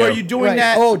on video. Were you doing Right.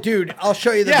 that? Oh, dude, I'll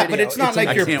show you the yeah, video. but it's not like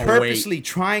I you're can't purposely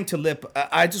trying to lip.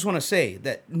 I just want to say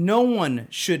that no one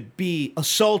should be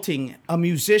assaulting a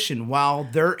musician while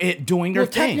they're doing their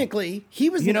Well, thing. technically,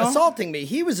 he wasn't You know? assaulting me.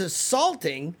 He was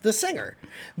assaulting the singer.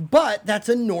 But that's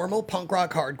a normal punk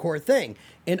rock hardcore thing.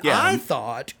 And Yeah. I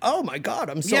thought, oh my God,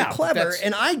 I'm so Yeah, but clever. that's-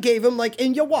 And I gave him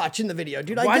and you'll watch in the video,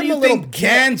 dude. I Why give do him you a little think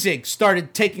Danzig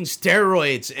started taking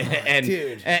steroids and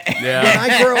Dude. Yeah.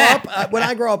 When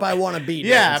I grow up, I want to be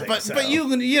Yeah, Danzig, but so. you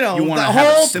know You the wanna have a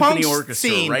whole symphony punk orchestra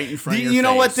scene. right in front of your you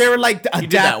know what face. they were like You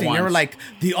did that adapting. They were once. like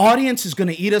the audience is going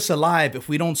to eat us alive if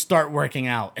we don't start working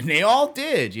out, and they all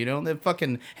did. You know, the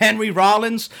fucking Henry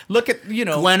Rollins. Look at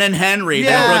Glenn and Henry.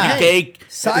 Yeah. They wrote a gay.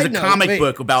 Side There's a note, comic wait,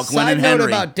 book about Glenn side and note Henry.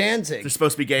 about Danzig. They're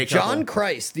supposed to be gay couple. John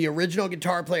Christ, the original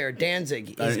guitar player,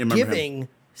 Danzig, I is remember him. giving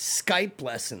Skype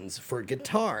lessons for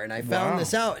guitar, and I found Wow.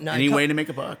 this out. And Any I way to make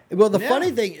a buck. Well, the Yeah.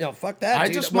 funny thing, fuck that. I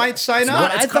dude. just What- might sign What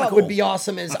up. I It's thought kinda would cool. be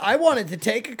awesome is I wanted to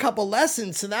take a couple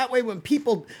lessons, so that way when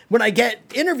I get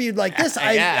interviewed like this,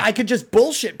 Yeah. I could just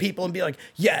bullshit people and be like,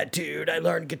 "Yeah, dude, I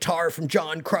learned guitar from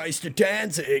John Christ at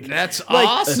Danzig." That's like,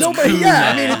 awesome. Nobody, Cool,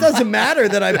 yeah, I man. mean, it doesn't matter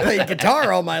that I played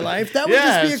guitar all my life. That would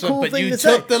yeah, just be a cool but thing you to say.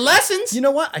 took the lessons. You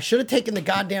know what? I should have taken the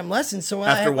goddamn lessons. So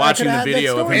After I watching could the have had that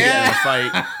video of him story. getting in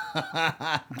a fight.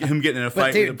 Him getting in a But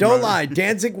fight. dude, with the don't promoter. lie.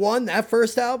 Danzig won that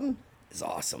first album. is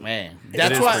awesome. Man, It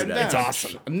that's is why pretty dope. It's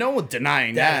awesome. No one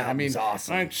denying That that. I mean, album's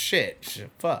awesome. like, shit,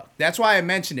 fuck. That's why I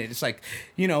mentioned it. It's like,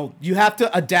 you know, you have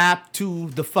to adapt to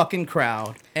the fucking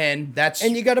crowd, and that's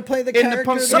And you got to play the In the character.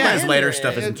 punk- that Some of you're his in. later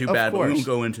stuff isn't too Of bad, but we course. won't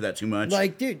go into that too much.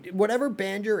 Like, dude, whatever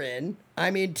band you're in,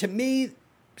 I mean, to me,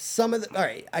 some of the. All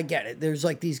right, I get it. There's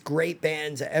like these great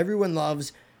bands that everyone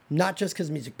loves, not just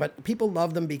because music, but people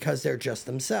love them because they're just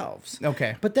themselves.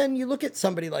 Okay. But then you look at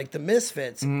somebody like the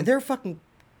Misfits, they're fucking.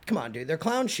 Come on, dude. They're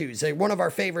Clown Shoes. They're one of our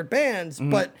favorite bands,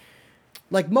 but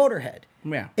like Motorhead.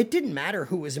 Yeah. It didn't matter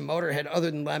who was in Motorhead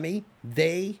other than Lemmy.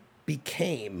 They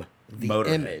became the Motorhead.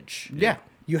 image. Yeah.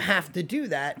 You have to do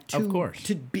that to, Of course.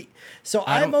 to be. So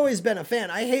I've don't- always been a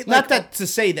fan. I hate not like that to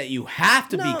say that you have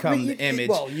to No, become but the image,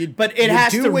 you- but it you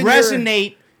has do to when you're-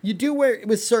 resonate. You do where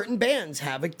with certain bands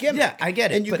have a gimmick. Yeah, I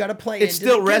get it. and you but got to play. It into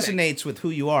still the gimmick. resonates with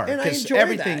who you are And I because enjoy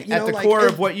everything that, you at know, the like, core and-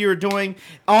 of what you're doing,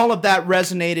 all of that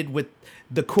resonated with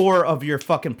the core of your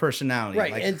fucking personality.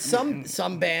 Right, Like, and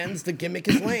some bands the gimmick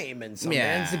is lame, and some Yeah.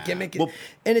 bands the gimmick is, Well-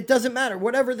 and it doesn't matter.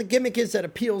 Whatever the gimmick is that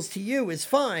appeals to you is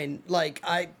fine. Like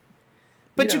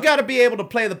But you know, got to be able to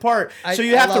play the part, so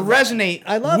you I have to love that. resonate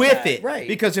I love with that, it, right.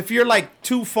 Because if you're like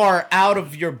too far out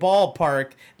of your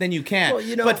ballpark, then you can't. Well,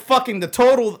 you know- but fucking the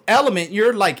total element,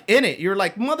 you're like in it. You're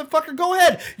like, motherfucker, go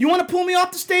ahead. You want to pull me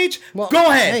off the stage? Well,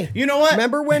 go ahead. hey, you know what?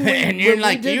 remember when we- and you're when we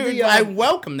like, did the, I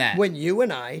welcome that. when you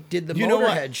and I did the You know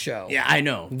what? Motorhead show. Yeah, I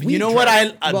know. We You know what?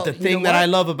 dressed- well, The you thing know that what? I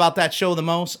love about that show the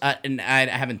most, and I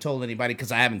haven't told anybody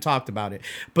because I haven't talked about it.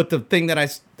 But the thing that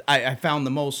I found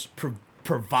the most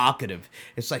provocative,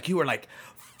 it's like you were like,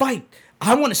 fight.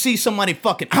 I want to see somebody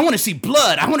fucking. I want to see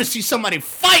blood. I want to see somebody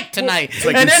fight tonight. It's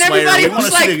like and in then Slayer, everybody we wanna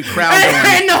was see like, the crowd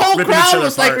going, and the whole ripping each crowd other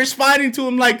was like apart. responding to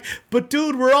him like, but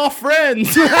dude, we're all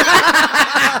friends. They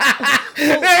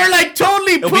were like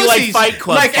totally It'll pussies. be like Fight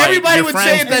Club Like fight. everybody Your would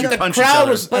friends say and that you the punch each crowd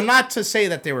other. was not to say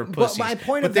that they were pussies. my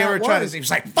point but of they that were trying to was say, it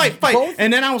was like fight, fight. both-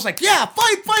 And then I was like, yeah,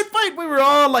 fight, fight, fight. We were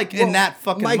all like in Well, that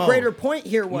fucking my mode. greater point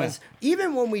here was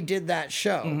even when we did that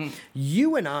show,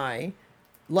 you and I,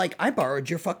 like, I borrowed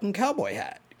your fucking cowboy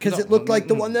hat because it looked like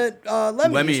the one that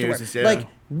Lemmy used to uses, wear. yeah. Like,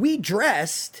 we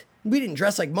didn't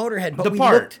dress like Motorhead, but The we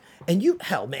part. looked. And you,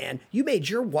 hell, man, you made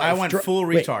your wife. I went full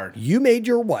retard. You made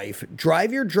your wife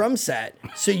drive your drum set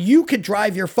so you could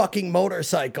drive your fucking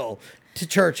motorcycle to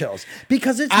Churchill's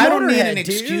because it's. I don't need Motorhead, an dude.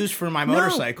 excuse for my No,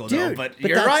 motorcycle, though, dude, but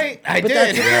you're that's- right, I but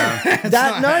did. that's-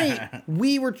 that night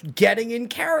we were getting in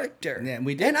character. Yeah,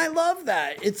 we did. and I love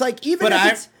that. It's like even But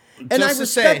if it's. And I just to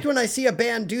respect say- when I see a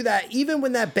band do that, even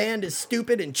when that band is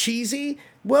stupid and cheesy.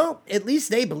 Well, at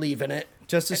least they believe in it.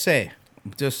 Just to say,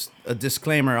 just a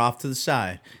disclaimer off to the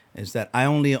side, is that I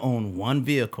only own one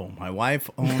vehicle. My wife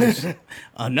owns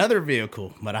another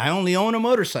vehicle, but I only own a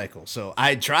motorcycle. So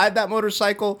I drive that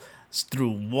motorcycle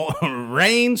through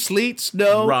rain, sleet,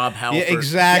 snow. Rob Halford. Yeah,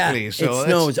 exactly. Yeah, so it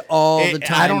snows all the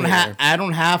time I don't here. have. I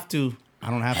don't have to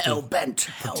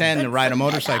pretend to ride a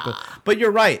motorcycle. But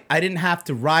you're right. I didn't have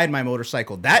to ride my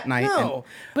motorcycle that night. No,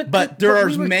 but there are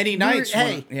we were- many we were- nights.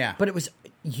 Hey, yeah. but it was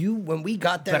you when we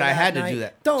got there. But I that had to night- do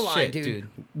that. Don't lie, Shit, dude. dude.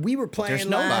 We were playing There's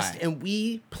no last, lie. and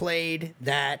we played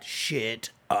that shit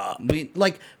up. We-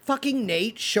 Like fucking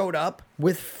Nate showed up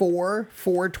with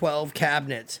 412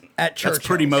 cabinets at church. That's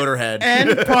pretty Motorhead.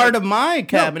 and part of my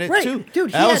cabinet right. too.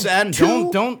 Dude, he that was, had and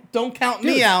two- don't count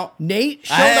me out. Nate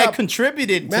showed I up.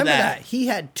 contributed to Remember that. He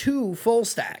had 2 full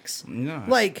stacks. No.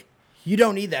 Like you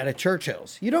don't need that at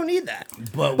Churchill's. You don't need that.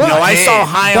 But No, I saw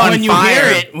High but on when you Fire.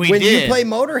 hear it, we when did. you play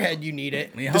Motorhead, you need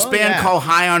it. This Oh, band yeah. called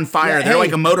High on Fire. Yeah, They're hey,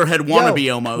 like a Motorhead wannabe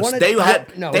yo, almost. wanna- They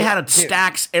had no, they had dude.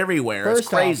 stacks everywhere. It's First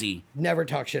crazy. off, never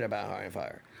talk shit about High on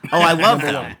Fire. Oh, I love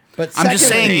them. But I'm just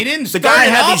secondly, saying, He didn't the start guy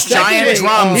it had off these giant secondly.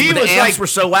 drums, He but the was amps like were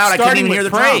so loud I couldn't starting even hear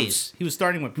with the praise. drums. He was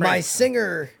starting with praise. My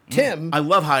singer Tim, I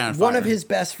love High on Fire. one of his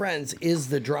best friends, is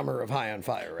the drummer of High on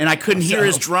Fire. Right and I now. couldn't hear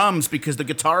his So- drums because the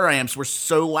guitar amps were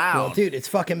so loud. Well, dude, it's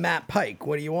fucking Matt Pike.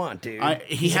 What do you want, dude?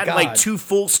 He He's a had like god. 2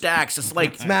 full stacks. It's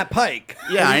like, It's Matt Pike.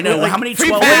 yeah, I know. Like, How many free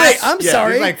 12 pass. Wait, I'm Yeah,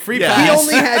 sorry. he's like free He pass.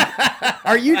 only had.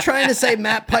 Are you trying to say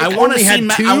Matt Pike I want to only see. had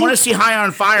 2? I want to see High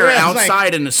on Fire Yeah, it's like-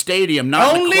 outside in the stadium,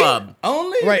 not in the club.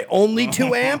 Only? Right, only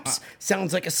 2 amps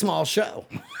sounds like a small show.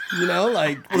 You know,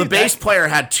 like Well, the bass player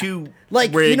had 2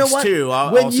 like rigs you know what? too.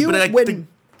 When Also, you but like, when the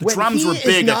when drums he were is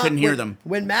big. I not- couldn't hear when- them.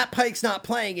 When Matt Pike's not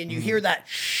playing and you hear that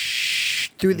shh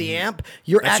through the amp,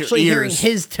 you're That's your actually hearing ears.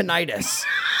 his tinnitus.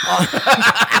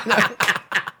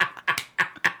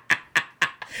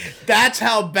 That's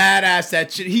how badass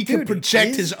that shit. He could Dude, project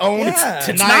he's- his own yeah. tinnitus.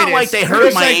 It's not like they hurt It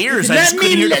was my ears. I just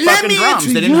couldn't hear the let fucking me drums.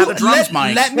 into They didn't have the you- drums let-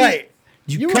 mic. Let me. Right.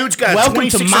 Dude's got a welcome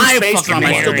to 26 my inch bass fucking drum.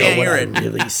 I still area. can't hear it.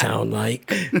 really sound like.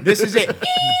 This is it.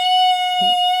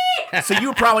 So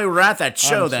you probably were at that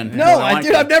show then. No,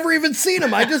 I've never even seen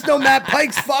him. I just know Matt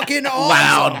Pike's fucking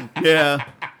awesome. Loud. Yeah.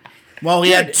 Well,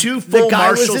 he had two full guy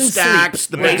was Marshall in stacks.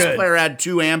 sleep. The We're bass good. player had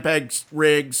two Ampeg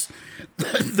rigs.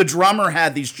 The drummer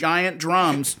had these giant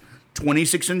drums,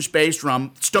 26-inch bass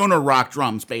drum, stoner rock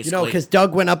drums, basically. Because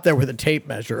Doug went up there with a tape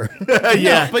measure.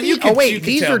 yeah. But you Oh can. wait, you can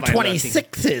these tell are by looking.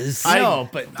 26s. No,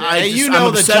 but I'm the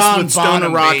obsessed John with stoner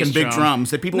Bonham rock bass and big drum. drums.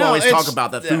 That people No, always it's- talk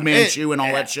about that yeah, Fu Manchu and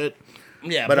all that shit.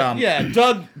 Yeah, But, yeah,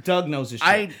 Doug knows his shit.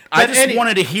 I But just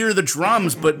wanted to hear the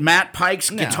drums, but Matt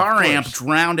Pike's guitar of amp course.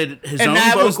 drowned his And own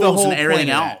that was the vocals whole and everything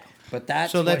point of out. that. But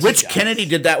that's So what that's- he Rich does. Kennedy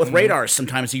did that with Radars.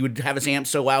 Sometimes he would have his amp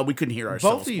so loud we couldn't hear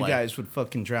ourselves. Both of you play. guys would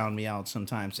fucking drown me out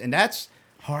sometimes, and that's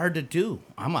hard to do.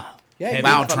 I'm a Yeah, heavy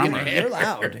loud fucking- drummer. You're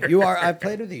loud. You are. I've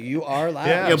played with you. You are loud.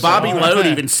 Yeah, Yeah, Bobby So- Load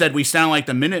even said we sound like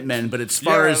the Minutemen, but as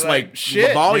far Yeah, as like, like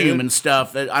shit, volume dude. and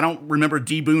stuff, I don't remember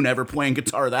D Boone ever playing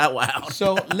guitar that loud.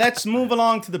 So let's move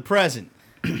along to the present.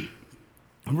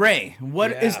 Ray,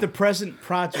 what is Yeah. the present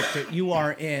project that you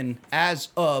are in as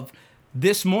of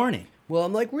this morning? Well,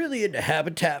 I'm like really into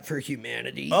Habitat for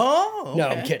Humanity. Oh, No,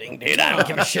 I'm kidding, dude. I don't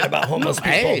give a shit about homeless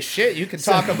people. Hey, shit, you can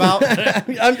talk about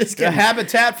I'm just the kidding.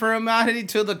 Habitat for Humanity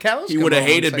till the cows He come would have home.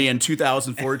 hated It's me like- in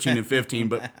 2014 and 15,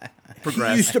 but He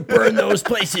progressed. used to burn those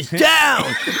places down.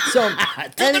 So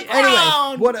anyway,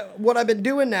 ground. what I've been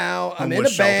doing now, I'm in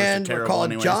Homeless a shelters are band. We're terrible called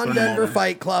anyways, John put 'em Denver over.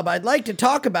 Fight Club. I'd like to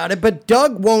talk about it, but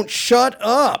Doug won't shut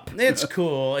up. It's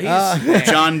cool. He's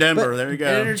John Denver, there you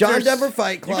go. John There's- Denver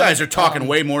Fight You Club. guys are talking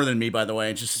way more than me, by the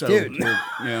way. Just so Dude.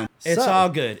 yeah. It's So- all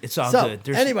good. It's all So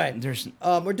good. anyway, there's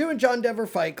we're doing John Denver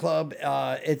Fight Club.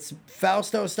 It's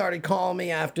Fausto started calling me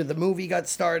after the movie got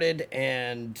started,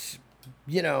 and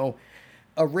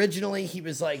originally he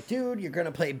was like, "Dude, you're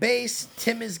gonna play bass.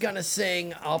 Tim is gonna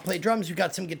sing. I'll play drums. We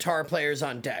got some guitar players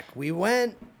on deck." We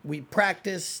went. We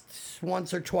practiced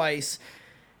once or twice,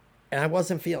 and I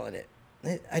wasn't feeling it.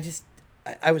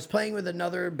 I was playing with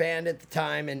another band at the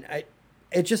time, and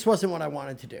it just wasn't what I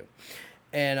wanted to do.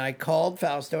 And I called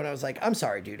Fausto, and I was like, "I'm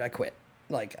sorry, dude. I quit.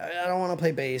 Like, I don't want to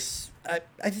play bass.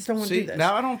 I just don't want to see do this."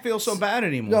 now I don't feel so bad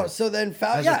anymore. No, so then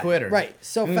as a quitter, right?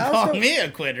 So You Fausto call me a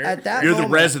quitter. at that You're the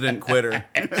moment, resident quitter.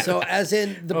 So as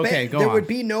in the Okay, band, go there on. would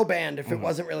be no band if it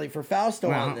wasn't really for Fausto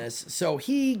on Well. this. So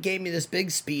he gave me this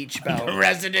big speech about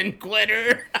resident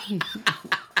quitter.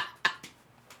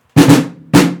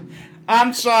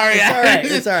 I'm sorry. It's all right,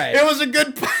 it's all right. It was a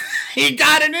good. He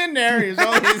got it in there. He's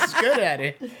always good at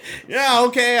it. Yeah.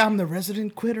 Okay. I'm the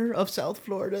resident quitter of South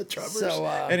Florida, Travers. So,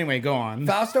 anyway, go on.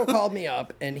 Fausto called me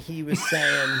up and he was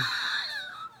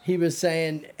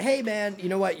saying, "Hey man, you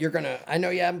know what? I know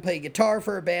you haven't played guitar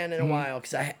for a band in a while,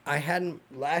 because I hadn't.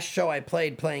 Last show I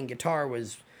playing guitar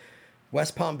was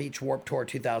West Palm Beach Warped Tour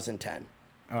 2010.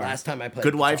 Last time I played.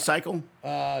 Good guitar. Life Cycle?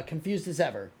 Confused as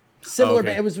ever. Similar.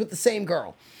 Okay. It was with the same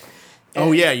girl.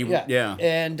 Oh, yeah. Yeah.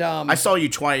 And I saw you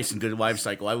twice in Good Life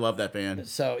Cycle. I love that band.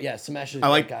 so yeah, Samesh is I that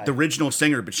like guy. the original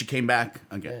singer, but she came back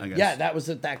again, I guess. Yeah, that was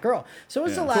that girl. So it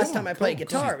was Yeah. the last Cool, time I played cool,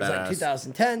 guitar. It was like Badass.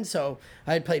 2010. So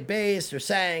I had played bass or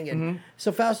sang, and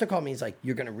so Fausto called me. He's like,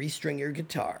 "You're gonna restring your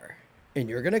guitar, and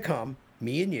you're gonna come,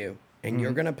 me and you, and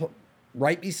you're gonna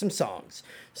write me some songs."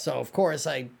 So of course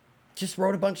I just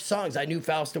wrote a bunch of songs I knew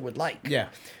Fausto would like. Yeah.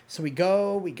 So we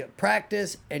go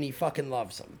practice, and he fucking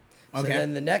loves them. So Okay.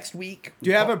 then the next week, Do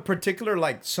you have a particular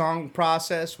like song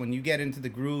process when you get into the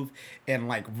groove and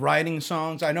like writing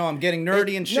songs? I know I'm getting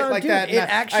nerdy and shit no, like dude, that. and it I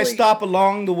actually- stop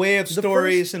along the way of the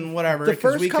stories first- and whatever. the 'cause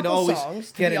first we could couple always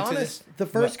songs, to get be into honest, this. the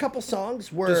first But couple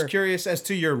songs were just curious as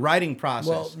to your writing process.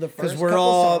 Well, the because first we're couple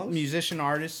all songs- musician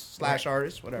artists /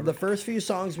 artists, whatever. the first few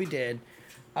songs we did,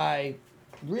 I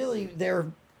really they're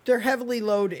heavily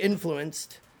Load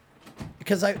influenced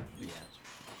because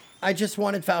I just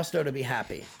wanted Fausto to be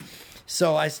happy.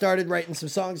 So I started writing some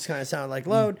songs kind of sound like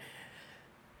Load.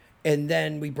 And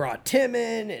then we brought Tim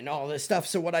in and all this stuff.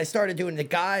 So what I started doing, the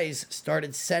guys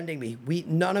started sending me.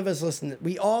 None of us listen.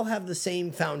 We all have the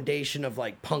same foundation of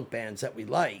like punk bands that we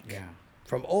like Yeah.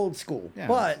 from old school. Yeah,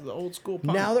 But the old school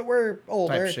punk now that we're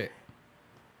older, type shit.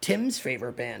 Tim's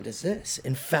favorite band is this,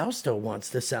 and Fausto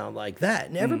wants to sound like that,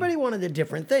 and everybody wanted a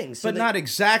different thing. So But they- not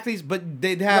exactly. But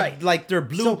they'd have Right. like their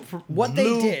so what they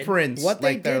did. blueprints. What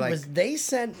they like, they're did like, was they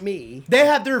sent me. they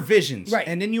have their visions, Right.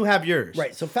 and then you have yours.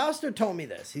 Right. So Fausto told me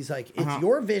this. He's like, "It's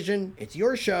your vision. It's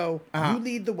your show. You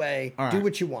lead the way. All Do right.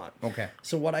 what you want." Okay.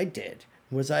 So what I did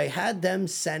was I had them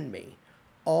send me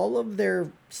all of their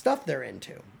stuff they're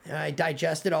into, and I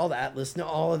digested all that, listened to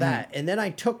all of that, and then I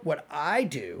took what I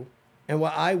do and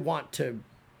what I want to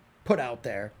put out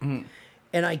there,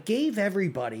 and I gave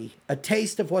everybody a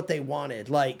taste of what they wanted.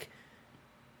 Like,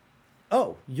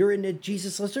 oh, you're into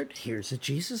Jesus Lizard? Here's a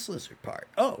Jesus Lizard part.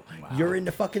 Oh, you're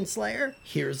into fucking Slayer?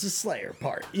 Here's a Slayer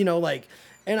part. You know, like,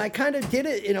 and I kind of did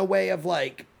it in a way of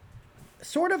like,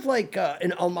 sort of like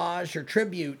an homage or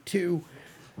tribute to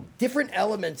different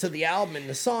elements of the album and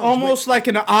the songs. Almost like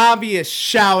an obvious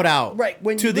shout out, Right,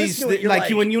 when to you these, listen to it, you're like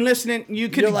like- when you listen, you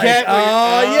could you're like, get. oh,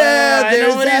 yeah, I know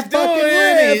there's what that he's fucking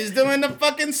doing. riff. He's doing the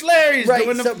fucking Slayer. He's Right,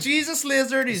 doing the so- Jesus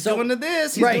Lizard. He's so- doing the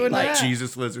this. He's right, doing like that.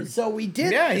 Jesus Lizard. So we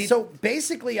did. Yeah, So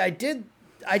basically, I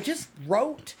just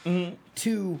wrote Mm-hmm.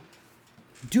 to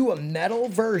do a metal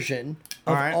version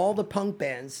of All right. all the punk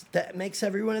bands that makes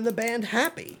everyone in the band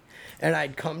happy. And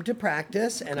I'd come to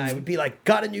practice and I would be like,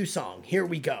 got a new song. Here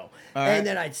we go. All and right.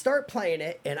 then I'd start playing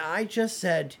it. And I just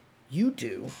said, you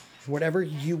do whatever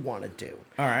you want to do.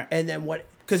 All right. And then what?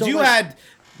 Because so, you like, had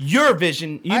your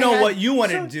vision. You I know had- what you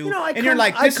wanted so, to do. you know, I and you're come-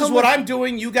 like, I this is come what with- I'm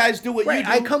doing. You guys do what Right, you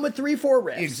do. I come with 3-4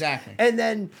 riffs. Exactly. And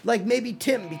then, like, maybe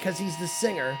Tim, because he's the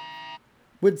singer,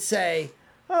 would say,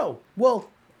 oh, well,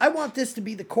 I want this to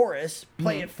be the chorus,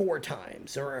 play Mm-hmm. it 4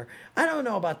 times. Or, I don't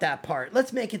know about that part.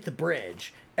 Let's make it the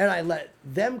bridge. And I let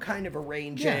them kind of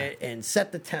arrange Yeah. it and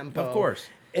set the tempo. Of course.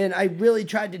 And I really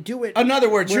tried to do it. In other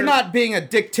words, you're where- not being a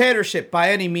dictatorship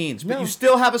by any means, but No. you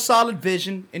still have a solid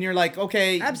vision, and you're like,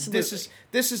 okay, Absolutely.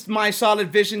 this is my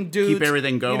solid vision, dude. Keep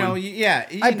everything going. You know, yeah.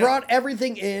 I you know. brought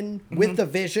everything in Mm-hmm. with the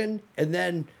vision, and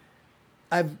then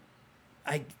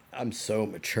I'm so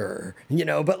mature, you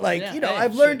know. But like, Yeah, you know, hey,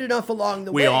 I've learned enough along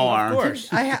the way. We all are. Of course.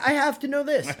 I have to know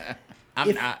this.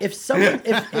 I'm not. If someone,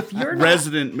 if you're not,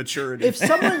 Resident maturity. if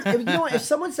someone, if, you know, what, if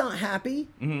someone's not happy,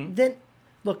 Mm-hmm. then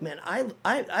look, man,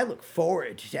 I look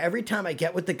forward to every time I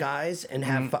get with the guys and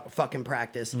have Mm-hmm. fucking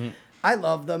practice. I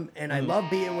love them and I love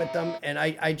being with them, and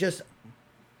I just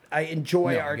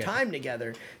enjoy No, I our get it. time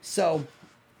together. So,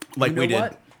 Like you know we did.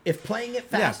 what? If playing it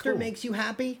faster cool. makes you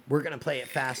happy, we're gonna play it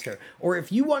faster. Or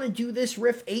if you want to do this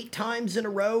riff 8 times in a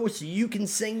row so you can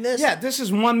sing this, Yeah, this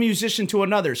is one musician to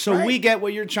another. So Right. we get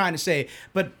what you're trying to say.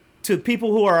 But to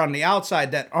people who are on the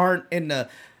outside that aren't in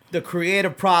the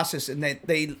creative process and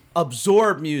they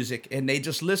absorb music and they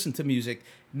just listen to music,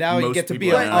 now you Most get to be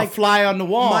people a, are a not. Like, fly on the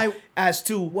wall my- as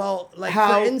to well, like,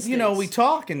 how for instance, we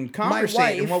talk and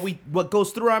conversate and wife- what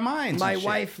goes through our minds. my and shit.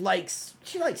 wife likes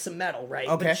some metal, right?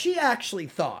 Okay. But she actually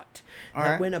thought All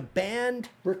that right. when a band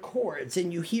records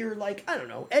and you hear, like, I don't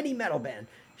know, any metal band,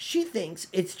 she thinks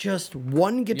it's just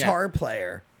one guitar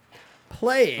player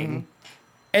playing,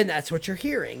 and that's what you're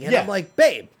hearing. And Yeah. I'm like,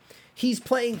 babe, he's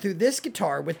playing through this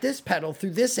guitar with this pedal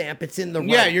through this amp. It's in the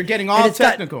Yeah, right. you're getting And all it's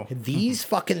got technical. these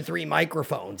fucking 3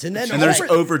 microphones, and then and there's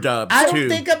over- overdubs I don't too.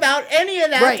 think about any of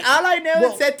that. Right. All I know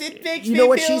Well, is that it makes you me know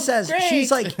what feel she says? great.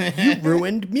 She's like, you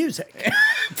ruined music.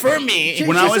 for me. She-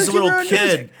 when I She was says a you little ruined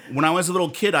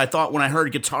kid, I thought when I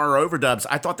heard guitar overdubs,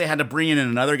 I thought they had to bring in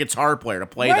another guitar player to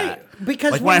play Right, that.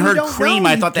 because like when when I you heard don't Cream, know,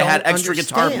 I you thought they had don't extra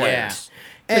guitar understand. players.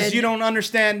 Because And- you don't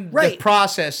understand the Right.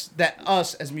 process that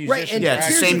us as musicians and Yeah, are it's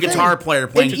the here's actually- same thing. guitar player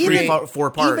playing And three, even- 4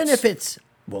 parts. Even if it's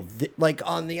like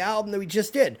on the album that we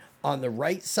just did, on the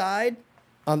right side,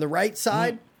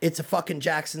 it's a fucking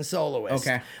Jackson soloist.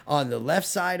 Okay. On the left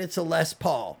side, it's a Les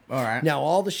Paul. All right. Now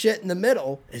all the shit in the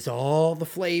middle is all the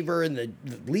flavor and the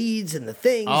leads and the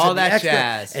things, All and the that extra,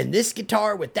 jazz. and this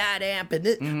guitar with that amp and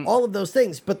this, all of those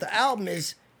things. But the album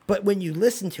is. But when you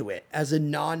listen to it as a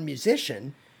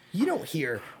non-musician, you don't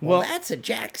hear, well, Well, that's a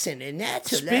Jackson and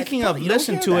that's a Les Speaking Paul. of You don't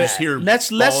listen hear to that. it, hear let's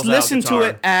balls out listen to guitar.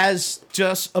 it as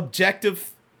just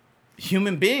objective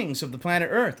human beings of the planet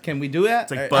Earth. Can we do that?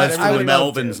 It's like Or- Buzz I from the would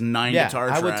love Melvins, to. 9 Yeah, guitar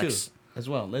I would tracks. too, as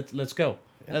well. Let's go.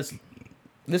 Let's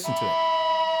listen to it.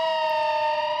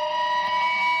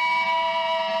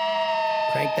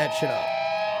 Crank that shit up.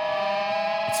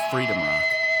 It's freedom rock.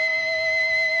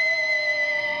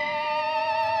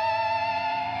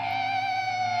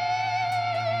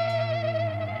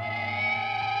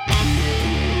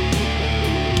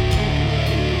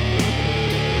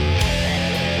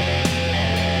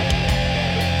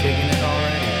 Digging it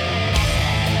already.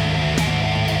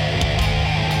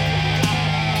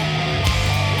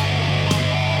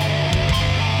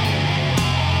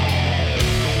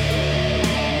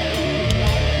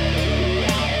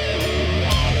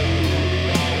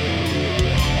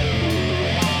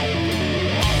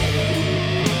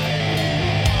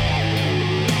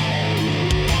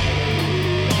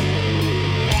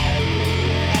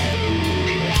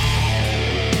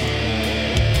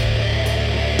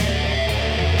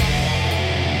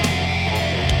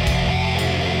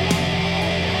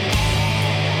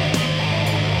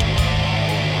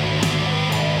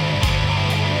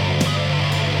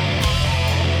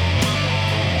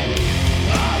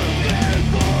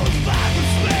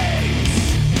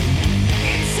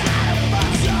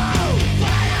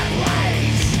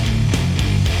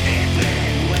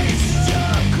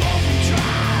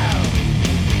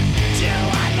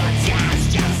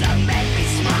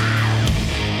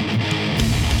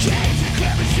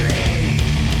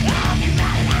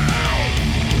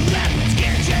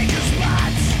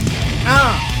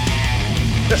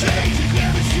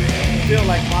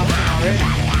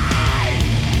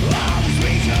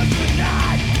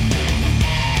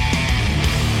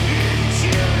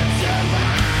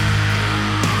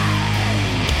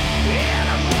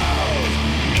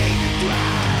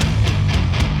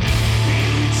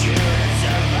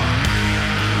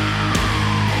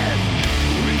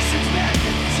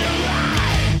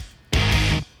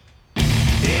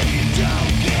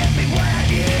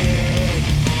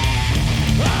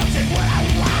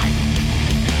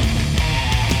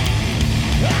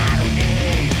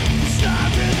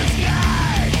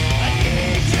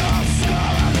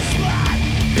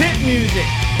 music.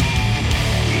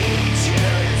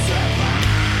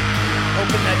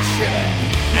 Open that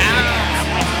shit.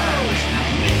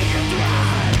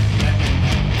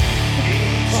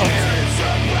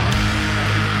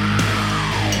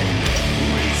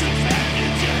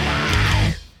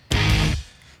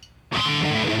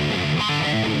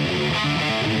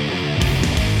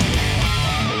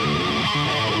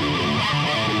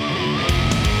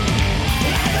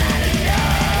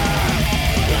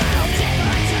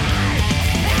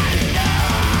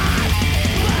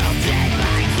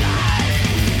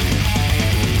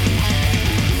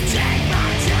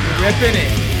 Ripping it.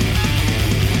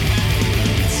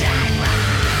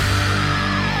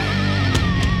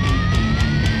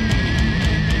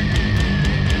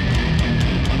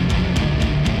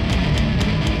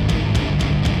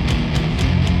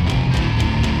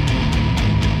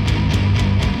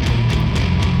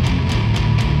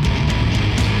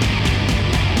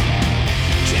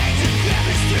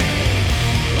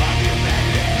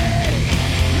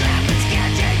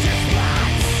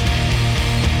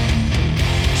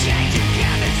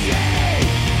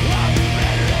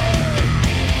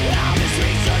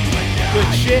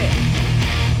 Good shit.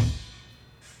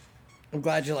 I'm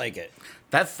glad you like it.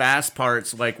 That fast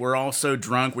part's like we're all so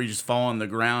drunk we just fall on the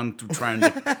ground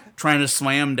trying to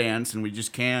slam dance and we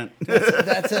just can't.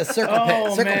 That's a circle pit.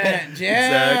 Oh Circle man, pit.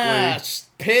 yeah. Exactly.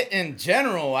 Pit in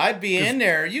general, I'd be in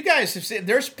there. You guys have seen.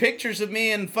 There's pictures of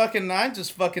me and I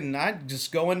just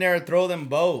go in there and throw them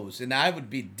bows, and I would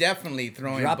be definitely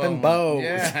throwing Dropping bows.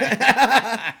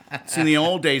 Yeah. See, in the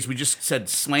old days we just said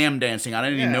slam dancing. I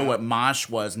didn't even know what mosh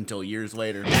was until years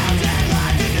later.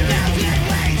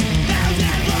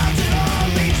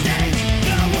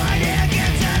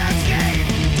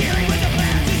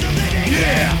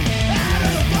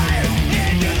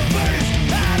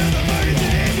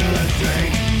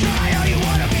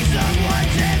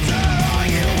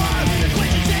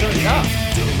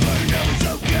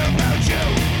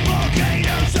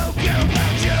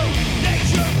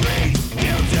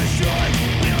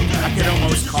 I could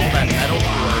almost call that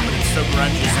metalcore, but it's so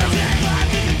grungy sounding.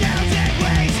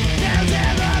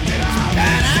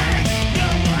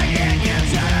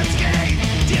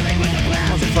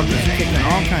 Motherfuckers kicking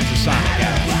all kinds of sonic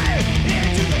out.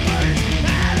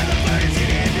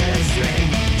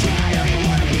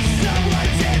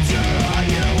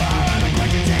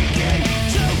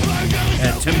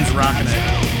 Yeah, Tim's rocking it.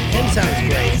 Tim sounds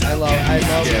great. I love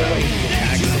the way he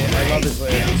attacks it. I love his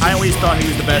lyrics. I always thought he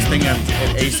was the best thing at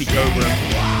AC Cobra.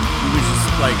 He was just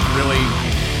like really,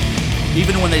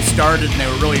 even when they started and they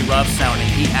were really rough sounding,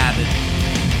 he had it.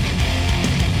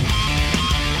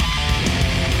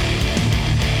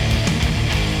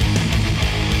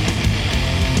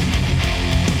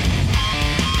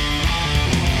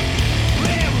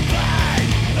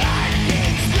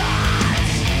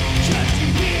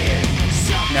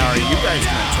 Now, are you guys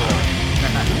gonna tour?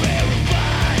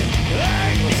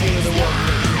 We'll see where the world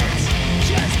takes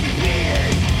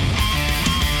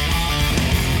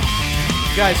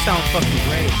You guys sound fucking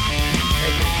great.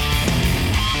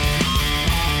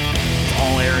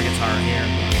 All air guitar here.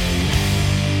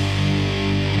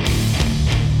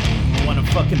 I want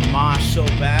to fucking mosh so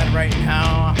bad right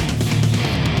now.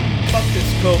 Fuck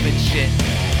this COVID shit.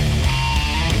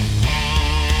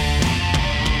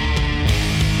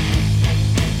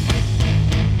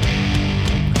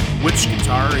 Which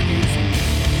guitar are you using?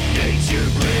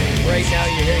 Right now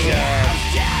you're hearing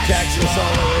Jackson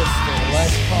Soloist and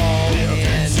Les Paul and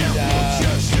this one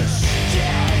just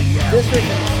goes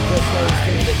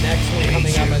to the next one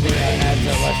coming up. I think adds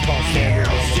a Les Paul standard.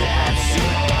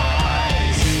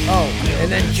 Oh,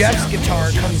 and then Jeff's guitar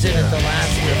comes in at the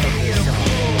last riff of this song.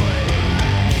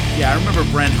 Yeah, I remember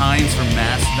Brent Hines from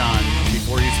Mastodon.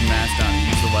 Before he was from Mastodon,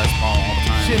 he used the Les Paul all the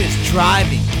time. Shit is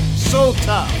driving so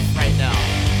tough right now.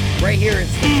 Right here it's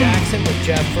the Jackson with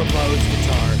Jeff from Lowe's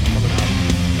guitar coming up.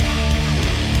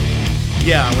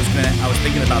 Yeah, I was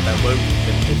thinking about that loop.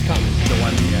 It's coming. The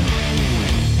one, yeah.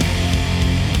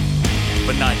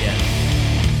 But not yet.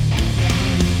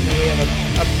 And then we have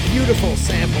a beautiful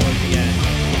sample at the end.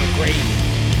 A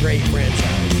great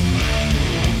franchise.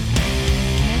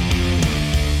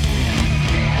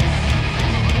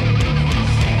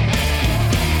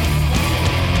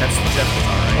 That's the Jeff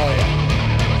guitar, right? Oh yeah.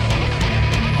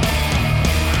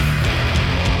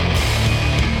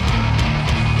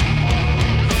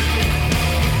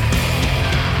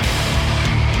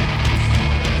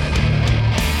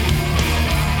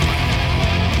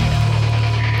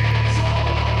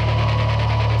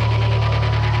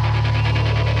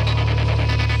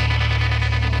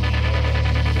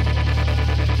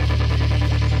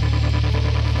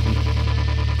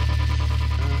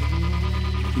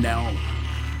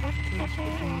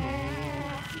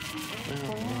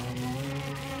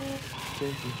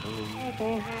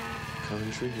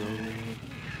 country road.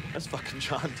 That's fucking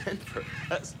John Denver.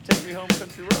 That's Take Me Home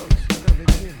Country Roads. No big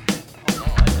deal. Oh,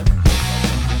 no, I never.